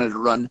 and I wanted to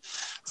run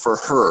for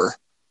her.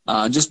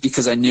 Just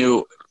because I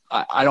knew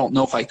I don't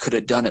know if I could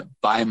have done it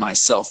by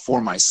myself for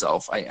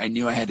myself. I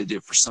knew I had to do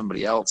it for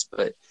somebody else,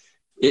 but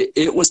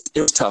it was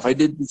tough. I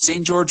did the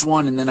St. George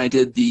one, and then I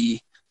did the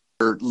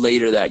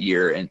later that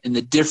year, and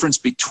the difference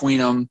between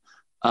them,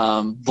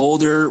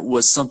 Boulder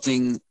was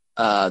something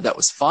that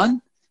was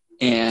fun,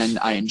 and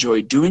I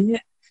enjoyed doing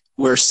it.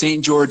 Where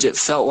St. George, it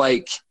felt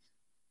like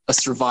a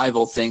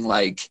survival thing.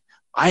 Like,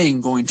 I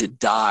am going to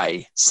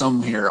die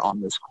somewhere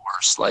on this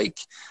course. Like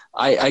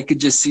I could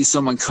just see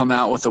someone come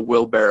out with a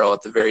wheelbarrow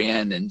at the very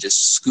end and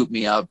just scoop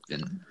me up,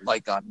 and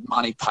like on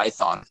Monty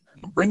Python,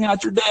 bring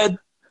out your dead.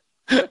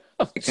 Kind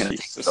of thing.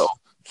 So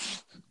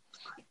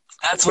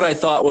that's what I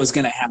thought was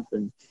going to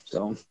happen.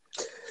 So,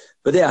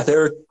 but yeah,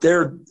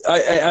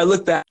 I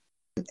look back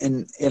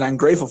and I'm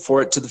grateful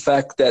for it, to the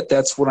fact that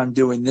that's what I'm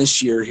doing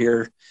this year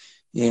here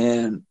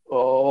in,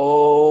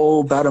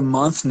 about a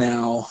month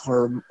now,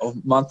 or a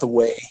month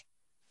away,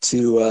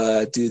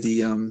 to do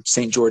the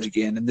St. George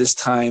again. And this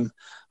time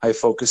I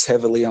focus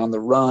heavily on the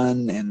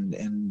run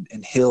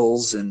and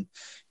hills, and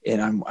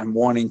I'm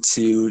wanting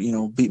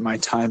to, beat my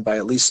time by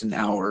at least an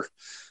hour.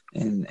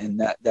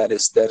 And that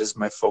is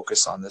my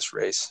focus on this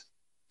race.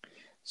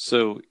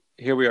 So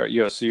here we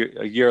are. So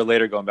you're a year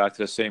later, going back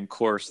to the same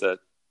course that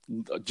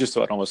just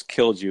about almost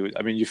killed you.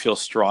 I mean, you feel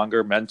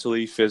stronger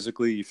mentally,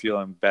 physically. You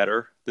feeling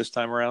better this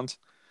time around?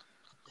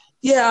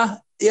 Yeah,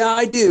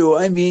 I do.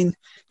 I mean,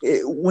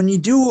 when you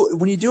do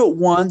it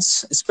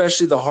once,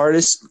 especially the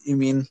hardest, I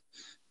mean,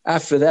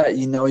 after that,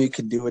 you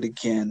can do it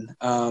again.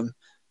 I'll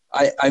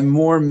be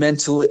more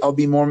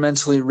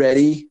mentally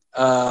ready.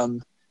 I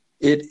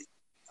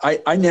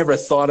never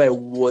thought I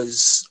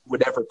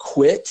would ever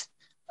quit.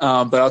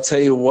 But I'll tell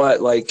you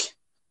what, like,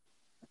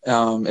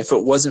 if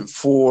it wasn't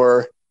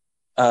for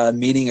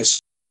meeting a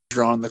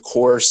stranger on the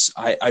course,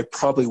 I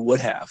probably would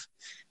have.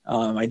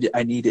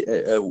 I needed.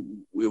 It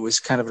was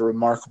kind of a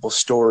remarkable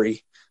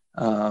story.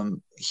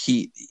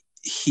 He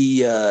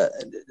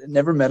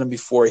never met him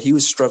before. He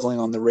was struggling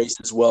on the race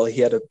as well.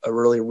 He had a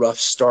really rough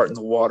start in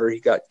the water.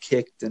 He got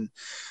kicked and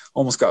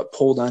almost got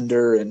pulled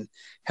under, and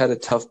had a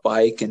tough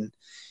bike. And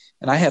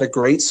I had a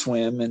great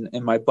swim,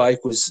 and my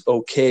bike was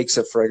okay,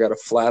 except for I got a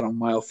flat on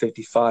mile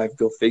 55.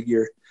 Go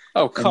figure.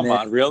 Oh, come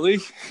on, really?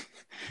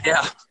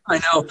 Yeah, I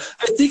know.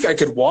 I think I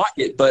could walk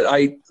it, but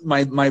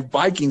my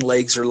biking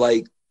legs are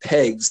like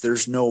pegs.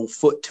 There's no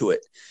foot to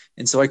it,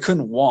 and so I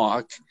couldn't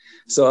walk.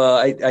 So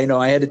I know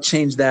I had to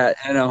change that.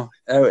 I know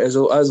I was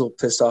a little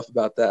pissed off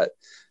about that.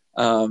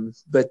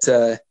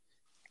 But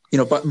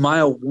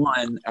mile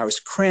one, I was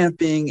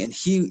cramping, and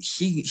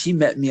he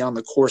met me on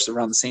the course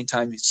around the same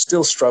time. He's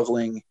still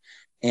struggling,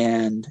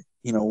 and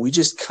we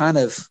just kind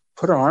of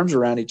put our arms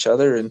around each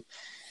other, and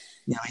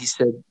he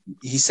said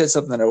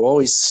something that will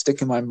always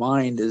stick in my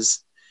mind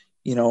is,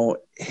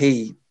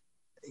 hey,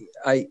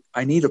 I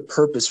need a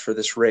purpose for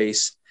this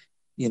race,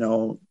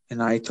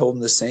 and I told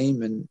him the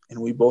same, and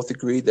we both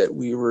agreed that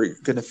we were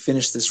going to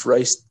finish this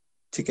race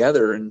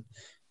together, and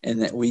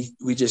that we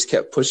just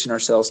kept pushing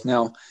ourselves.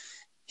 Now,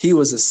 he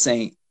was a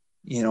saint,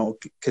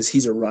 because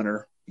he's a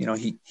runner.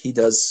 He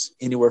does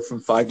anywhere from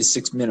 5 to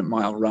 6 minute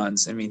mile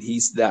runs. I mean,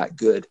 he's that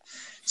good.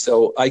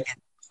 So I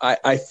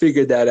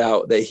figured that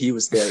out, that he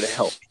was there to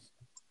help me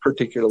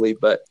particularly,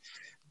 but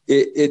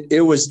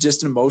it was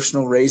just an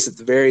emotional race. At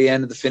the very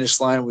end of the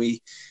finish line,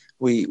 we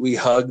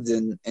hugged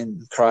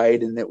and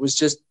cried, and it was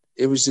just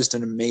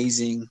an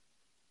amazing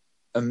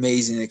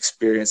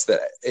experience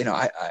that,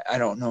 I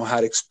don't know how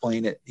to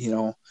explain it,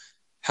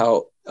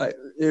 how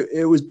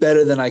it was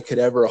better than I could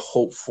ever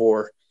hope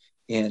for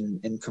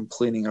in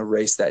completing a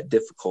race that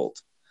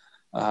difficult.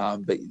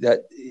 But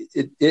that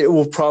it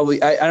will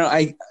probably,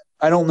 I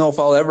don't know if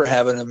I'll ever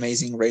have an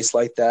amazing race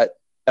like that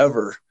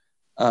ever.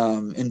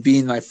 And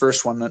being my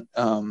first one.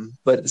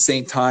 But at the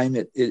same time,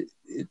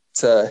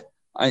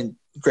 I'm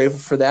grateful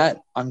for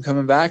that. I'm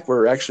coming back.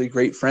 We're actually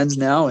great friends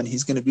now, and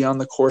he's going to be on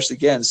the course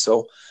again.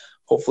 So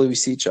hopefully we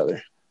see each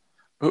other.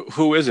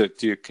 Who is it?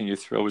 Can you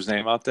throw his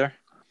name out there?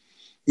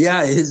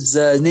 Yeah, his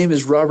name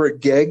is Robert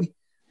Gegg.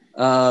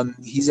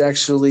 He's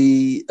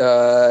actually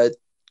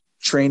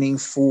training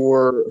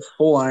for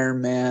full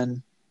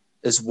Ironman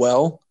as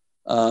well.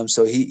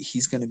 So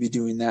he's going to be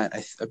doing that,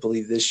 I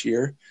believe, this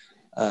year.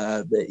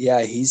 But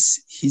yeah,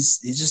 he's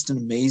just an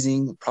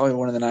amazing, probably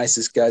one of the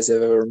nicest guys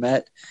I've ever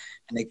met.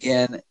 And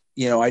again,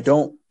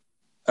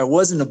 I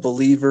wasn't a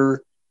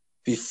believer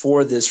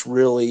before this,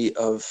 really,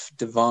 of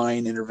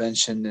divine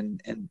intervention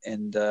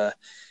and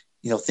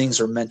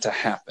things are meant to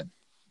happen.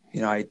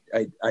 I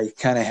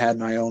kind of had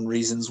my own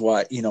reasons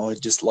why,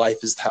 just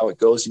life is how it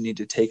goes. You need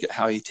to take it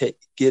how you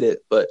get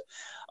it. But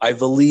I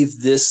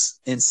believe this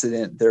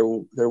incident,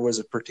 there was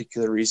a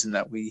particular reason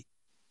that we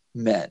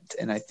met,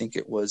 and I think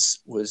it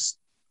was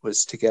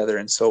together.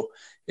 And so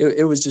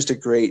it was just a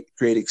great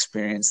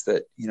experience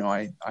that,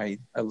 I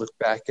look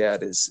back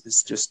at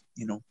as just,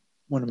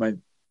 one of my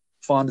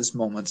fondest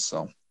moments.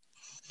 So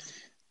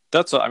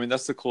that's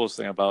the coolest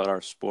thing about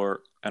our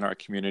sport and our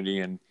community,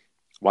 and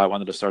why I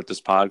wanted to start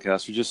this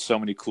podcast. There's just so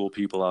many cool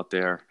people out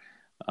there.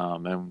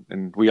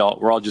 And we're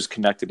all just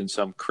connected in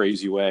some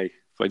crazy way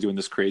by doing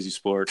this crazy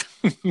sport.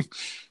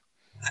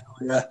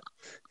 Yeah,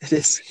 it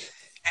is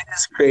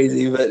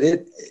crazy, but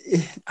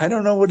I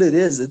don't know what it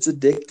is. It's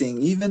addicting.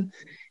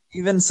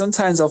 Even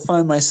sometimes I'll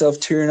find myself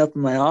tearing up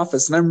in my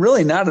office, and I'm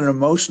really not an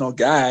emotional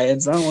guy.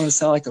 And so I don't want to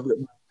sound like a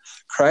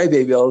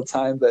crybaby all the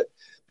time, but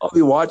I'll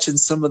be watching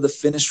some of the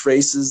finished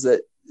races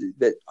that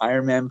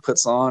Ironman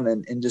puts on,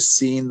 and just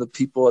seeing the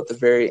people at the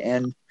very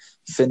end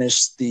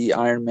finish the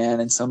Ironman,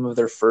 and some of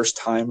their first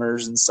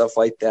timers and stuff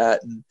like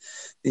that. And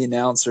the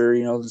announcer,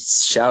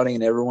 shouting,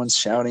 and everyone's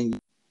shouting.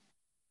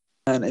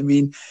 And I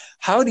mean,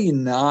 how do you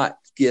not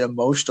get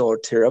emotional or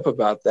tear up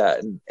about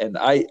that? And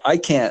I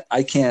can't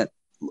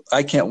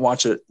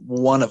watch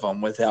one of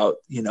them without,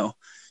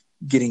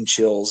 getting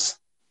chills.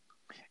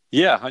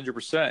 Yeah,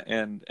 100%.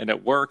 And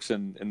it works.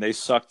 And they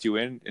sucked you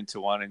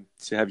into wanting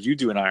to have you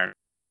do an Iron.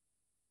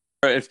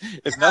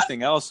 If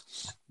nothing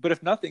else,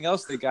 if nothing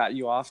else, they got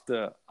you out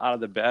of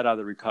the bed, out of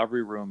the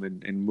recovery room,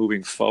 and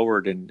moving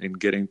forward and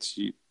getting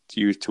to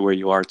you to where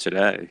you are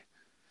today.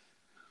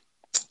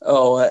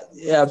 Oh,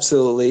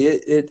 absolutely.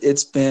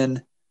 It's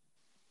been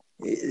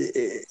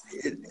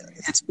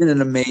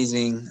an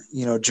amazing,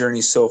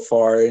 journey so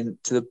far. And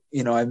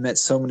I've met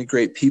so many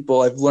great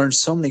people. I've learned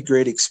so many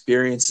great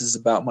experiences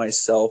about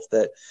myself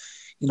that,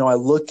 I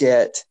look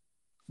at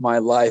my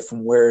life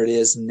and where it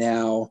is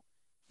now.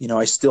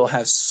 I still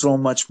have so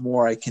much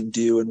more I can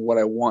do and what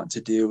I want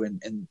to do.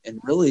 And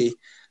really,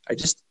 I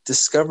just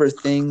discover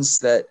things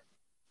that,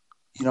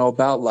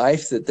 about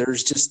life, that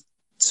there's just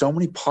so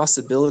many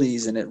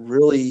possibilities, and it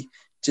really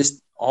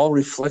just all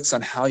reflects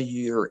on how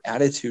your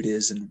attitude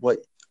is and what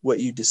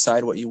you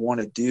decide, what you want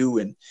to do,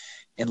 and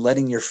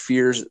letting your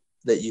fears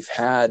that you've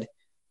had,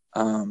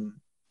 to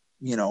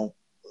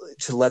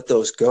let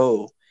those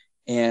go.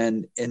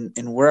 And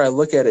where I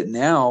look at it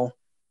now,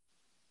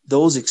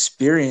 those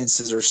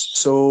experiences are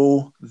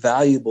so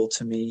valuable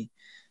to me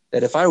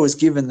that if I was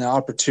given the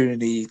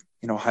opportunity,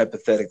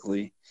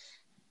 hypothetically,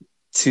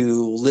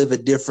 to live a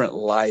different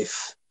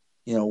life,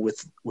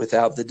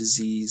 without the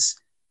disease,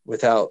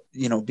 without,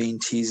 being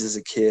teased as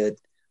a kid,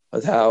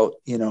 without,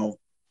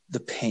 the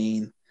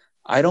pain,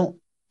 I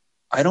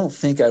don't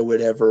think I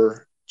would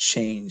ever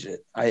change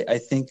it. I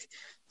think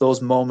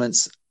those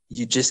moments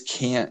you just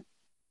can't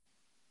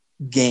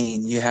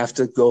gain. You have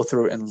to go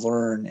through and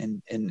learn,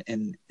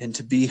 and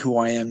to be who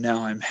I am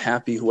now. I'm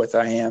happy with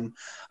I am.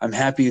 I'm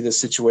happy with the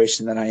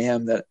situation that I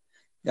am, that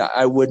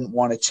I wouldn't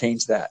want to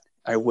change that.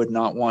 I would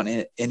not want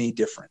it any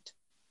different.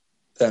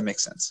 If that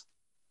makes sense.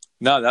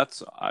 No,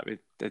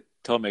 it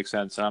totally makes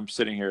sense. I'm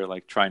sitting here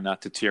like trying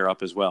not to tear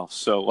up as well.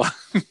 So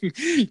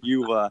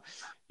you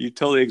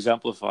totally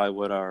exemplify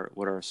what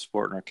our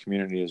sport and our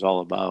community is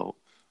all about.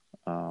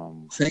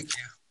 Thank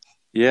you.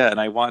 Yeah, and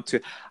I want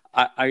to.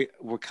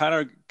 We're kind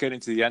of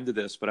getting to the end of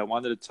this, but I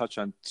wanted to touch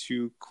on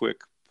two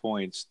quick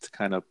points to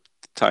kind of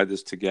tie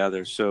this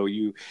together. So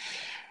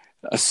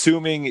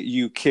assuming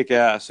you kick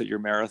ass at your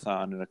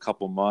marathon in a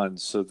couple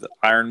months, so the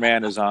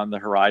Ironman is on the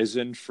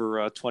horizon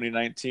for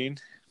 2019.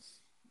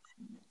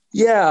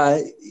 Yeah,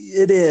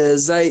 it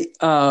is.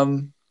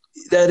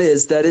 That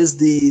is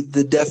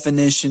the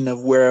definition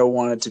of where I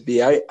want it to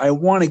be. I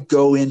want to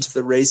go into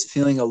the race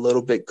feeling a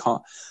little bit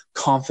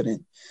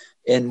confident,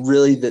 and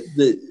really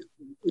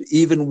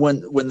even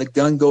when the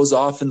gun goes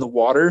off in the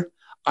water,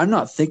 I'm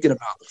not thinking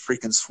about the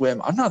freaking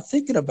swim. I'm not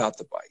thinking about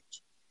the bike.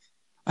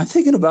 I'm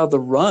thinking about the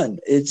run.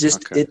 It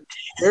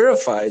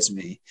terrifies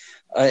me.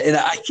 And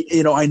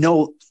I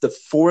know the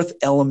fourth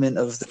element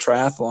of the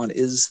triathlon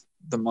is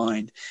the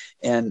mind.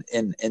 And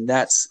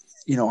that's,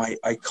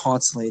 I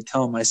constantly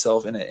tell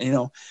myself,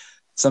 and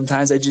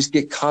sometimes I just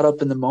get caught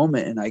up in the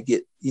moment, and I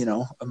get,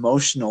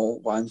 emotional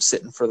while I'm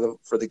sitting for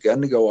the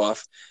gun to go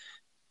off.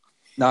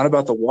 Not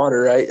about the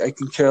water. I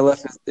can care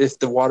less if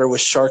the water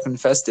was shark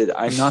infested.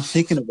 I'm not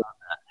thinking about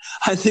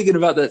that. I'm thinking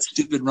about that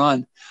stupid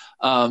run.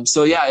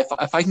 So yeah,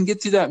 if I can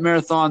get through that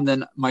marathon,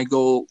 then my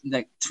goal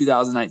next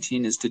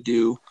 2019 is to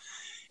do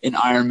an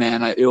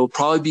Ironman. It will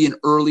probably be an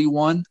early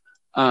one.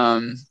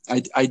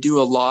 I do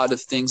a lot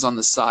of things on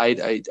the side.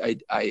 I do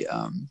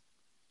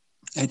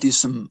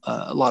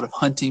a lot of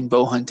hunting,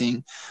 bow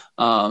hunting,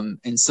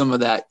 and some of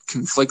that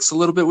conflicts a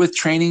little bit with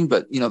training,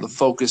 but the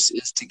focus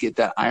is to get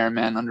that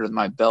Ironman under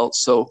my belt.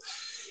 So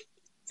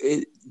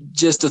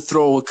just to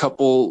throw a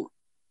couple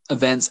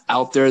events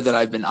out there that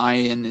I've been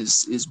eyeing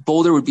is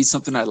Boulder would be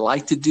something I'd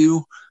like to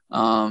do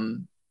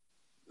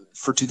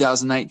for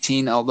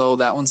 2019, although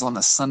that one's on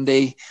a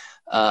Sunday.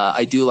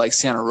 I do like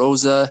Santa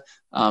Rosa.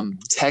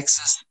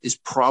 Texas is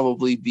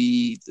probably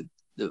be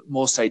the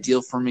most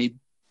ideal for me.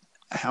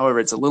 However,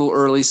 it's a little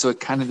early, so it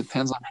kind of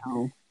depends on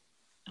how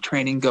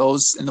training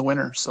goes in the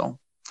winter. So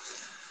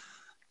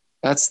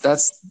that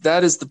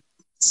is the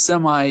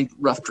semi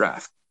rough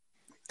draft.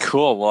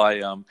 Cool. Well,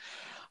 I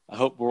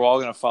hope we're all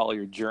going to follow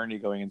your journey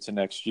going into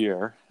next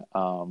year.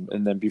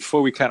 And then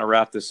before we kind of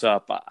wrap this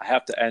up, I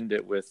have to end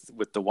it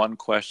with the one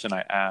question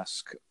I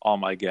ask all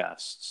my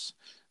guests.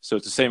 So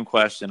it's the same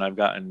question. I've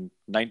gotten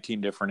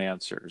 19 different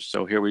answers.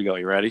 So here we go.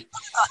 You ready?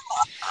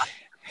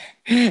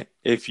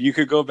 If you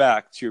could go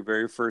back to your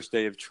very first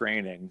day of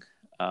training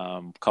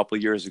a couple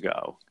of years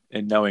ago,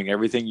 and knowing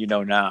everything you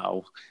know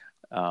now,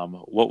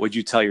 what would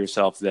you tell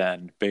yourself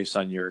then based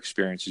on your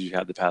experiences you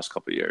had the past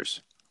couple of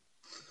years?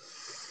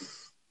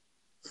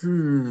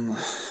 Man,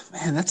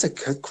 that's a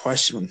good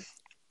question.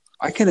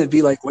 Why can't it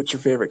be like, what's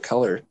your favorite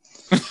color?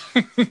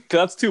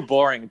 That's too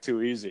boring and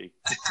too easy.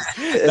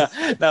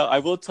 Now, I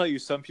will tell you,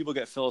 some people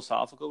get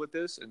philosophical with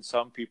this, and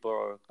some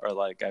people are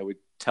like, I would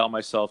tell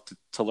myself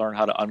to learn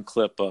how to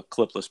unclip a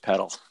clipless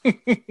pedal.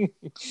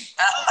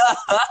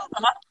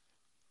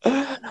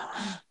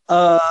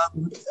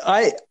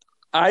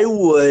 I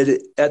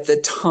would, at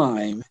the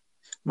time,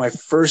 my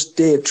first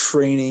day of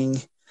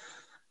training.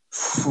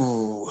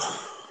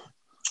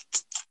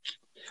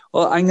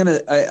 Well, I'm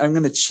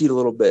gonna cheat a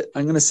little bit.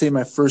 I'm gonna say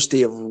my first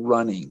day of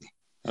running.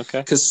 Okay.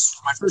 Because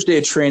my first day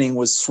of training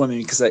was swimming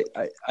because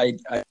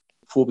I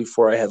pool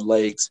before I had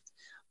legs,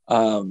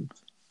 and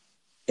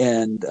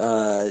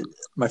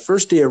my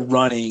first day of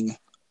running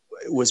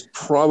was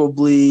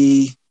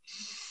probably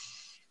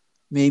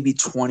maybe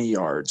 20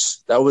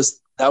 yards. That was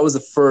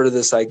the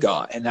furthest I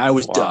got, and I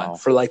was done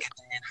for like a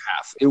day and a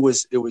half. It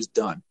was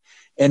done,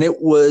 and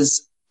it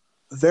was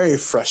very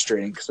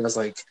frustrating because I was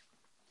like,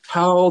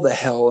 how the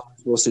hell am I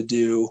supposed to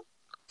do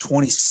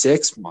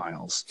 26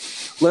 miles,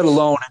 let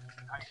alone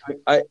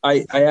I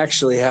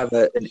actually have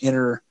an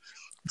inner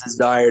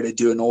desire to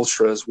do an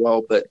ultra as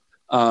well, but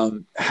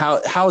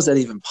how is that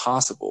even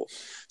possible?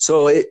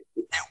 So it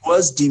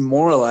was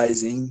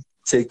demoralizing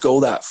to go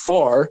that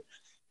far,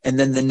 and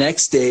then the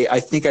next day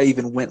I think I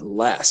even went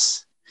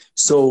less.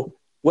 So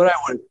what I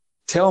would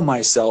tell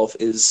myself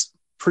is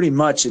pretty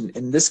much,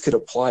 and this could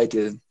apply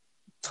to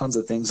tons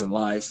of things in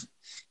life,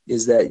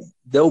 is that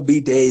there'll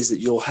be days that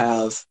you'll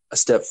have a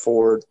step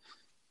forward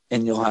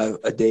and you'll have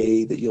a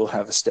day that you'll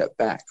have a step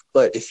back.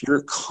 But if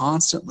you're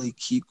constantly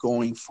keep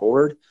going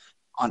forward,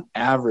 on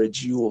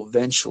average, you will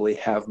eventually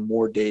have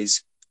more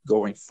days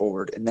going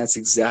forward. And that's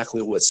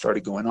exactly what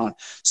started going on.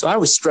 So I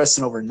was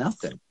stressing over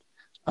nothing.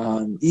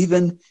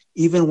 Even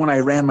when I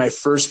ran my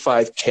first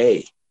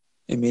 5K,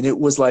 I mean, it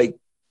was like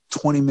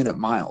 20-minute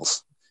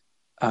miles.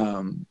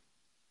 And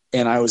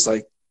I was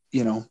like,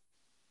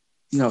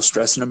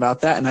 stressing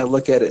about that. And I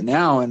look at it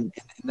now and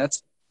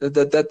that's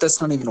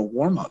not even a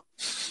warm up.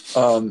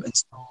 And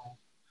so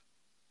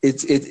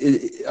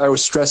I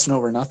was stressing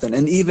over nothing.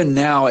 And even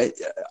now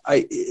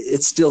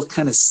it still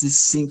kind of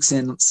sneaks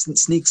in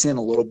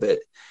a little bit.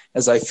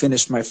 As I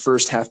finished my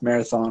first half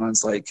marathon, I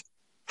was like,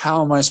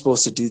 how am I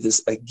supposed to do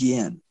this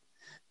again?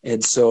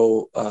 And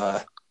so,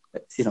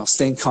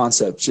 same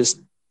concept, just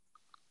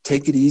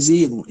take it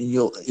easy, and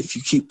if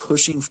you keep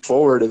pushing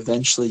forward,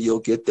 eventually you'll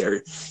get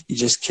there. You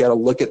just gotta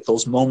look at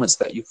those moments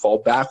that you fall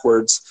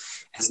backwards,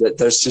 is that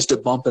there's just a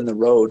bump in the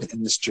road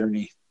in this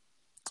journey.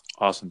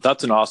 Awesome.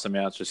 That's an awesome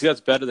answer. See,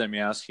 that's better than me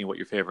asking what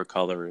your favorite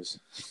color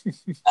is.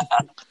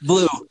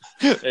 Blue.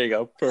 There you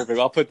go. Perfect.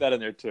 I'll put that in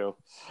there too.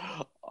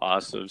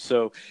 Awesome.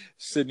 So,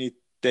 Sydney,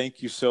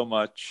 thank you so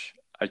much.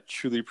 I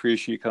truly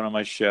appreciate you coming on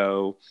my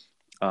show.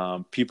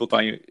 People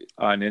find you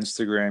on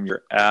Instagram.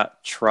 You're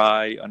at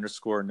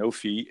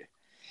try_no-feet.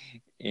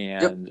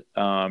 And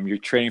you're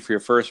training for your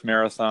first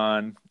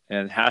marathon.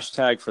 And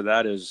hashtag for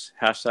that is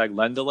hashtag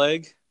lend a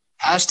leg.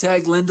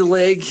 Hashtag lend a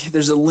leg.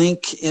 There's a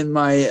link in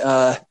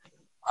my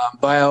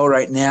bio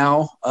right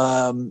now.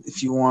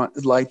 If you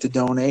would like to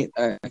donate,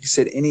 like I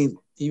said,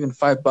 even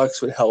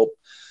 $5 would help.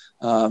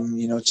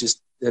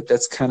 Just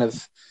that's kind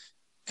of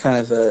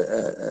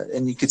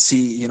and you could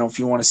see, if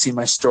you want to see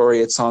my story,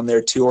 it's on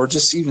there too, or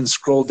just even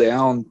scroll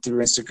down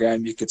through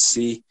Instagram. You could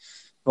see,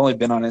 I've only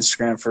been on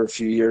Instagram for a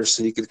few years,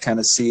 so you could kind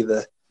of see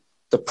the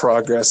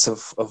progress of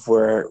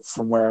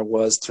from where I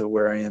was to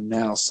where I am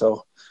now.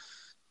 So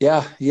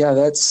yeah,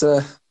 that's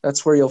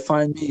where you'll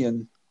find me.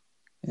 And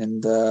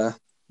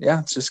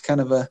it's just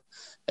kind of a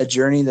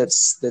journey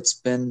that's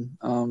been,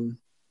 in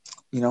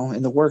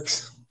the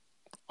works.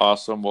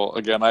 Awesome. Well,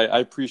 again, I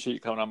appreciate you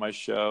coming on my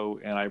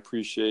show, and I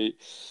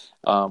appreciate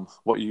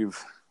what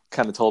you've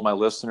kind of told my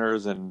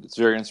listeners, and it's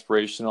very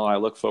inspirational. I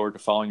look forward to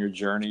following your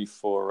journey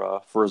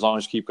for as long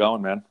as you keep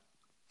going, man.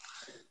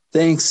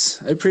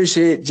 Thanks. I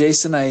appreciate it,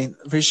 Jason. I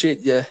appreciate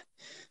you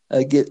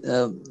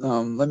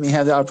let me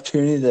have the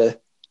opportunity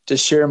to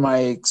share my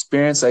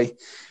experience. I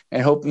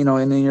hope, any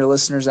of your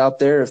listeners out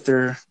there, if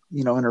they're,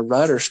 in a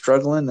rut or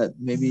struggling, that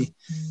maybe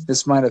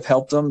this might have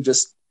helped them.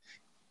 Just,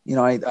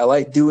 I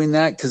like doing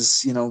that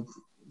because,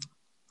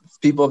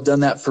 people have done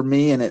that for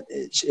me, and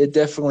it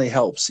definitely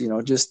helps,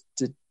 just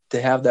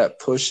to have that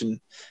push and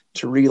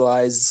to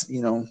realize,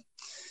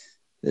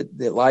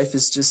 that life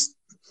is just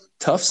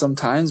tough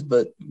sometimes,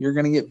 but you're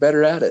going to get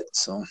better at it.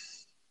 So.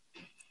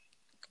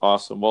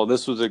 Awesome. Well,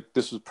 this was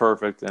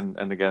perfect.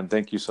 And again,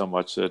 thank you so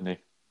much, Sydney.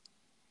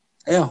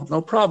 Yeah,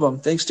 no problem.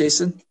 Thanks,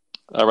 Jason.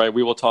 All right.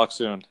 We will talk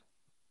soon.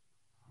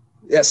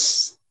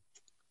 Yes.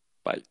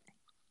 Bye.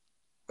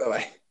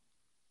 Bye-bye.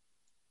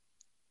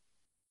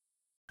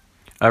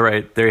 All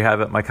right, there you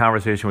have it. My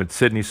conversation with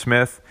Sydney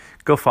Smith.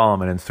 Go follow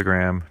him on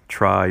Instagram,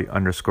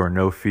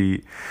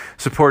 try_no-feet.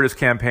 Support his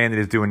campaign that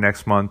he's doing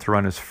next month to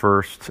run his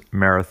first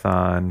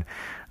marathon.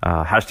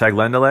 Hashtag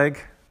lend a leg.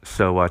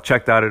 So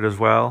check that out as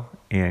well,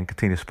 and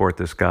continue to support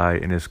this guy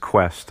in his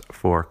quest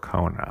for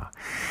Kona.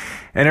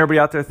 And everybody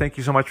out there, thank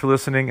you so much for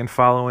listening and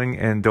following.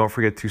 And don't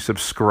forget to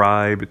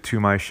subscribe to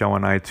my show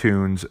on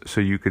iTunes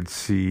so you could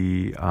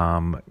see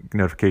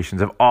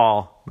notifications of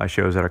all my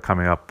shows that are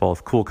coming up,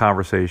 both cool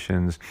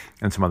conversations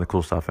and some other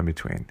cool stuff in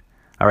between.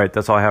 All right,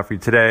 that's all I have for you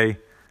today.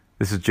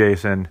 This is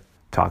Jason.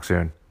 Talk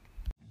soon.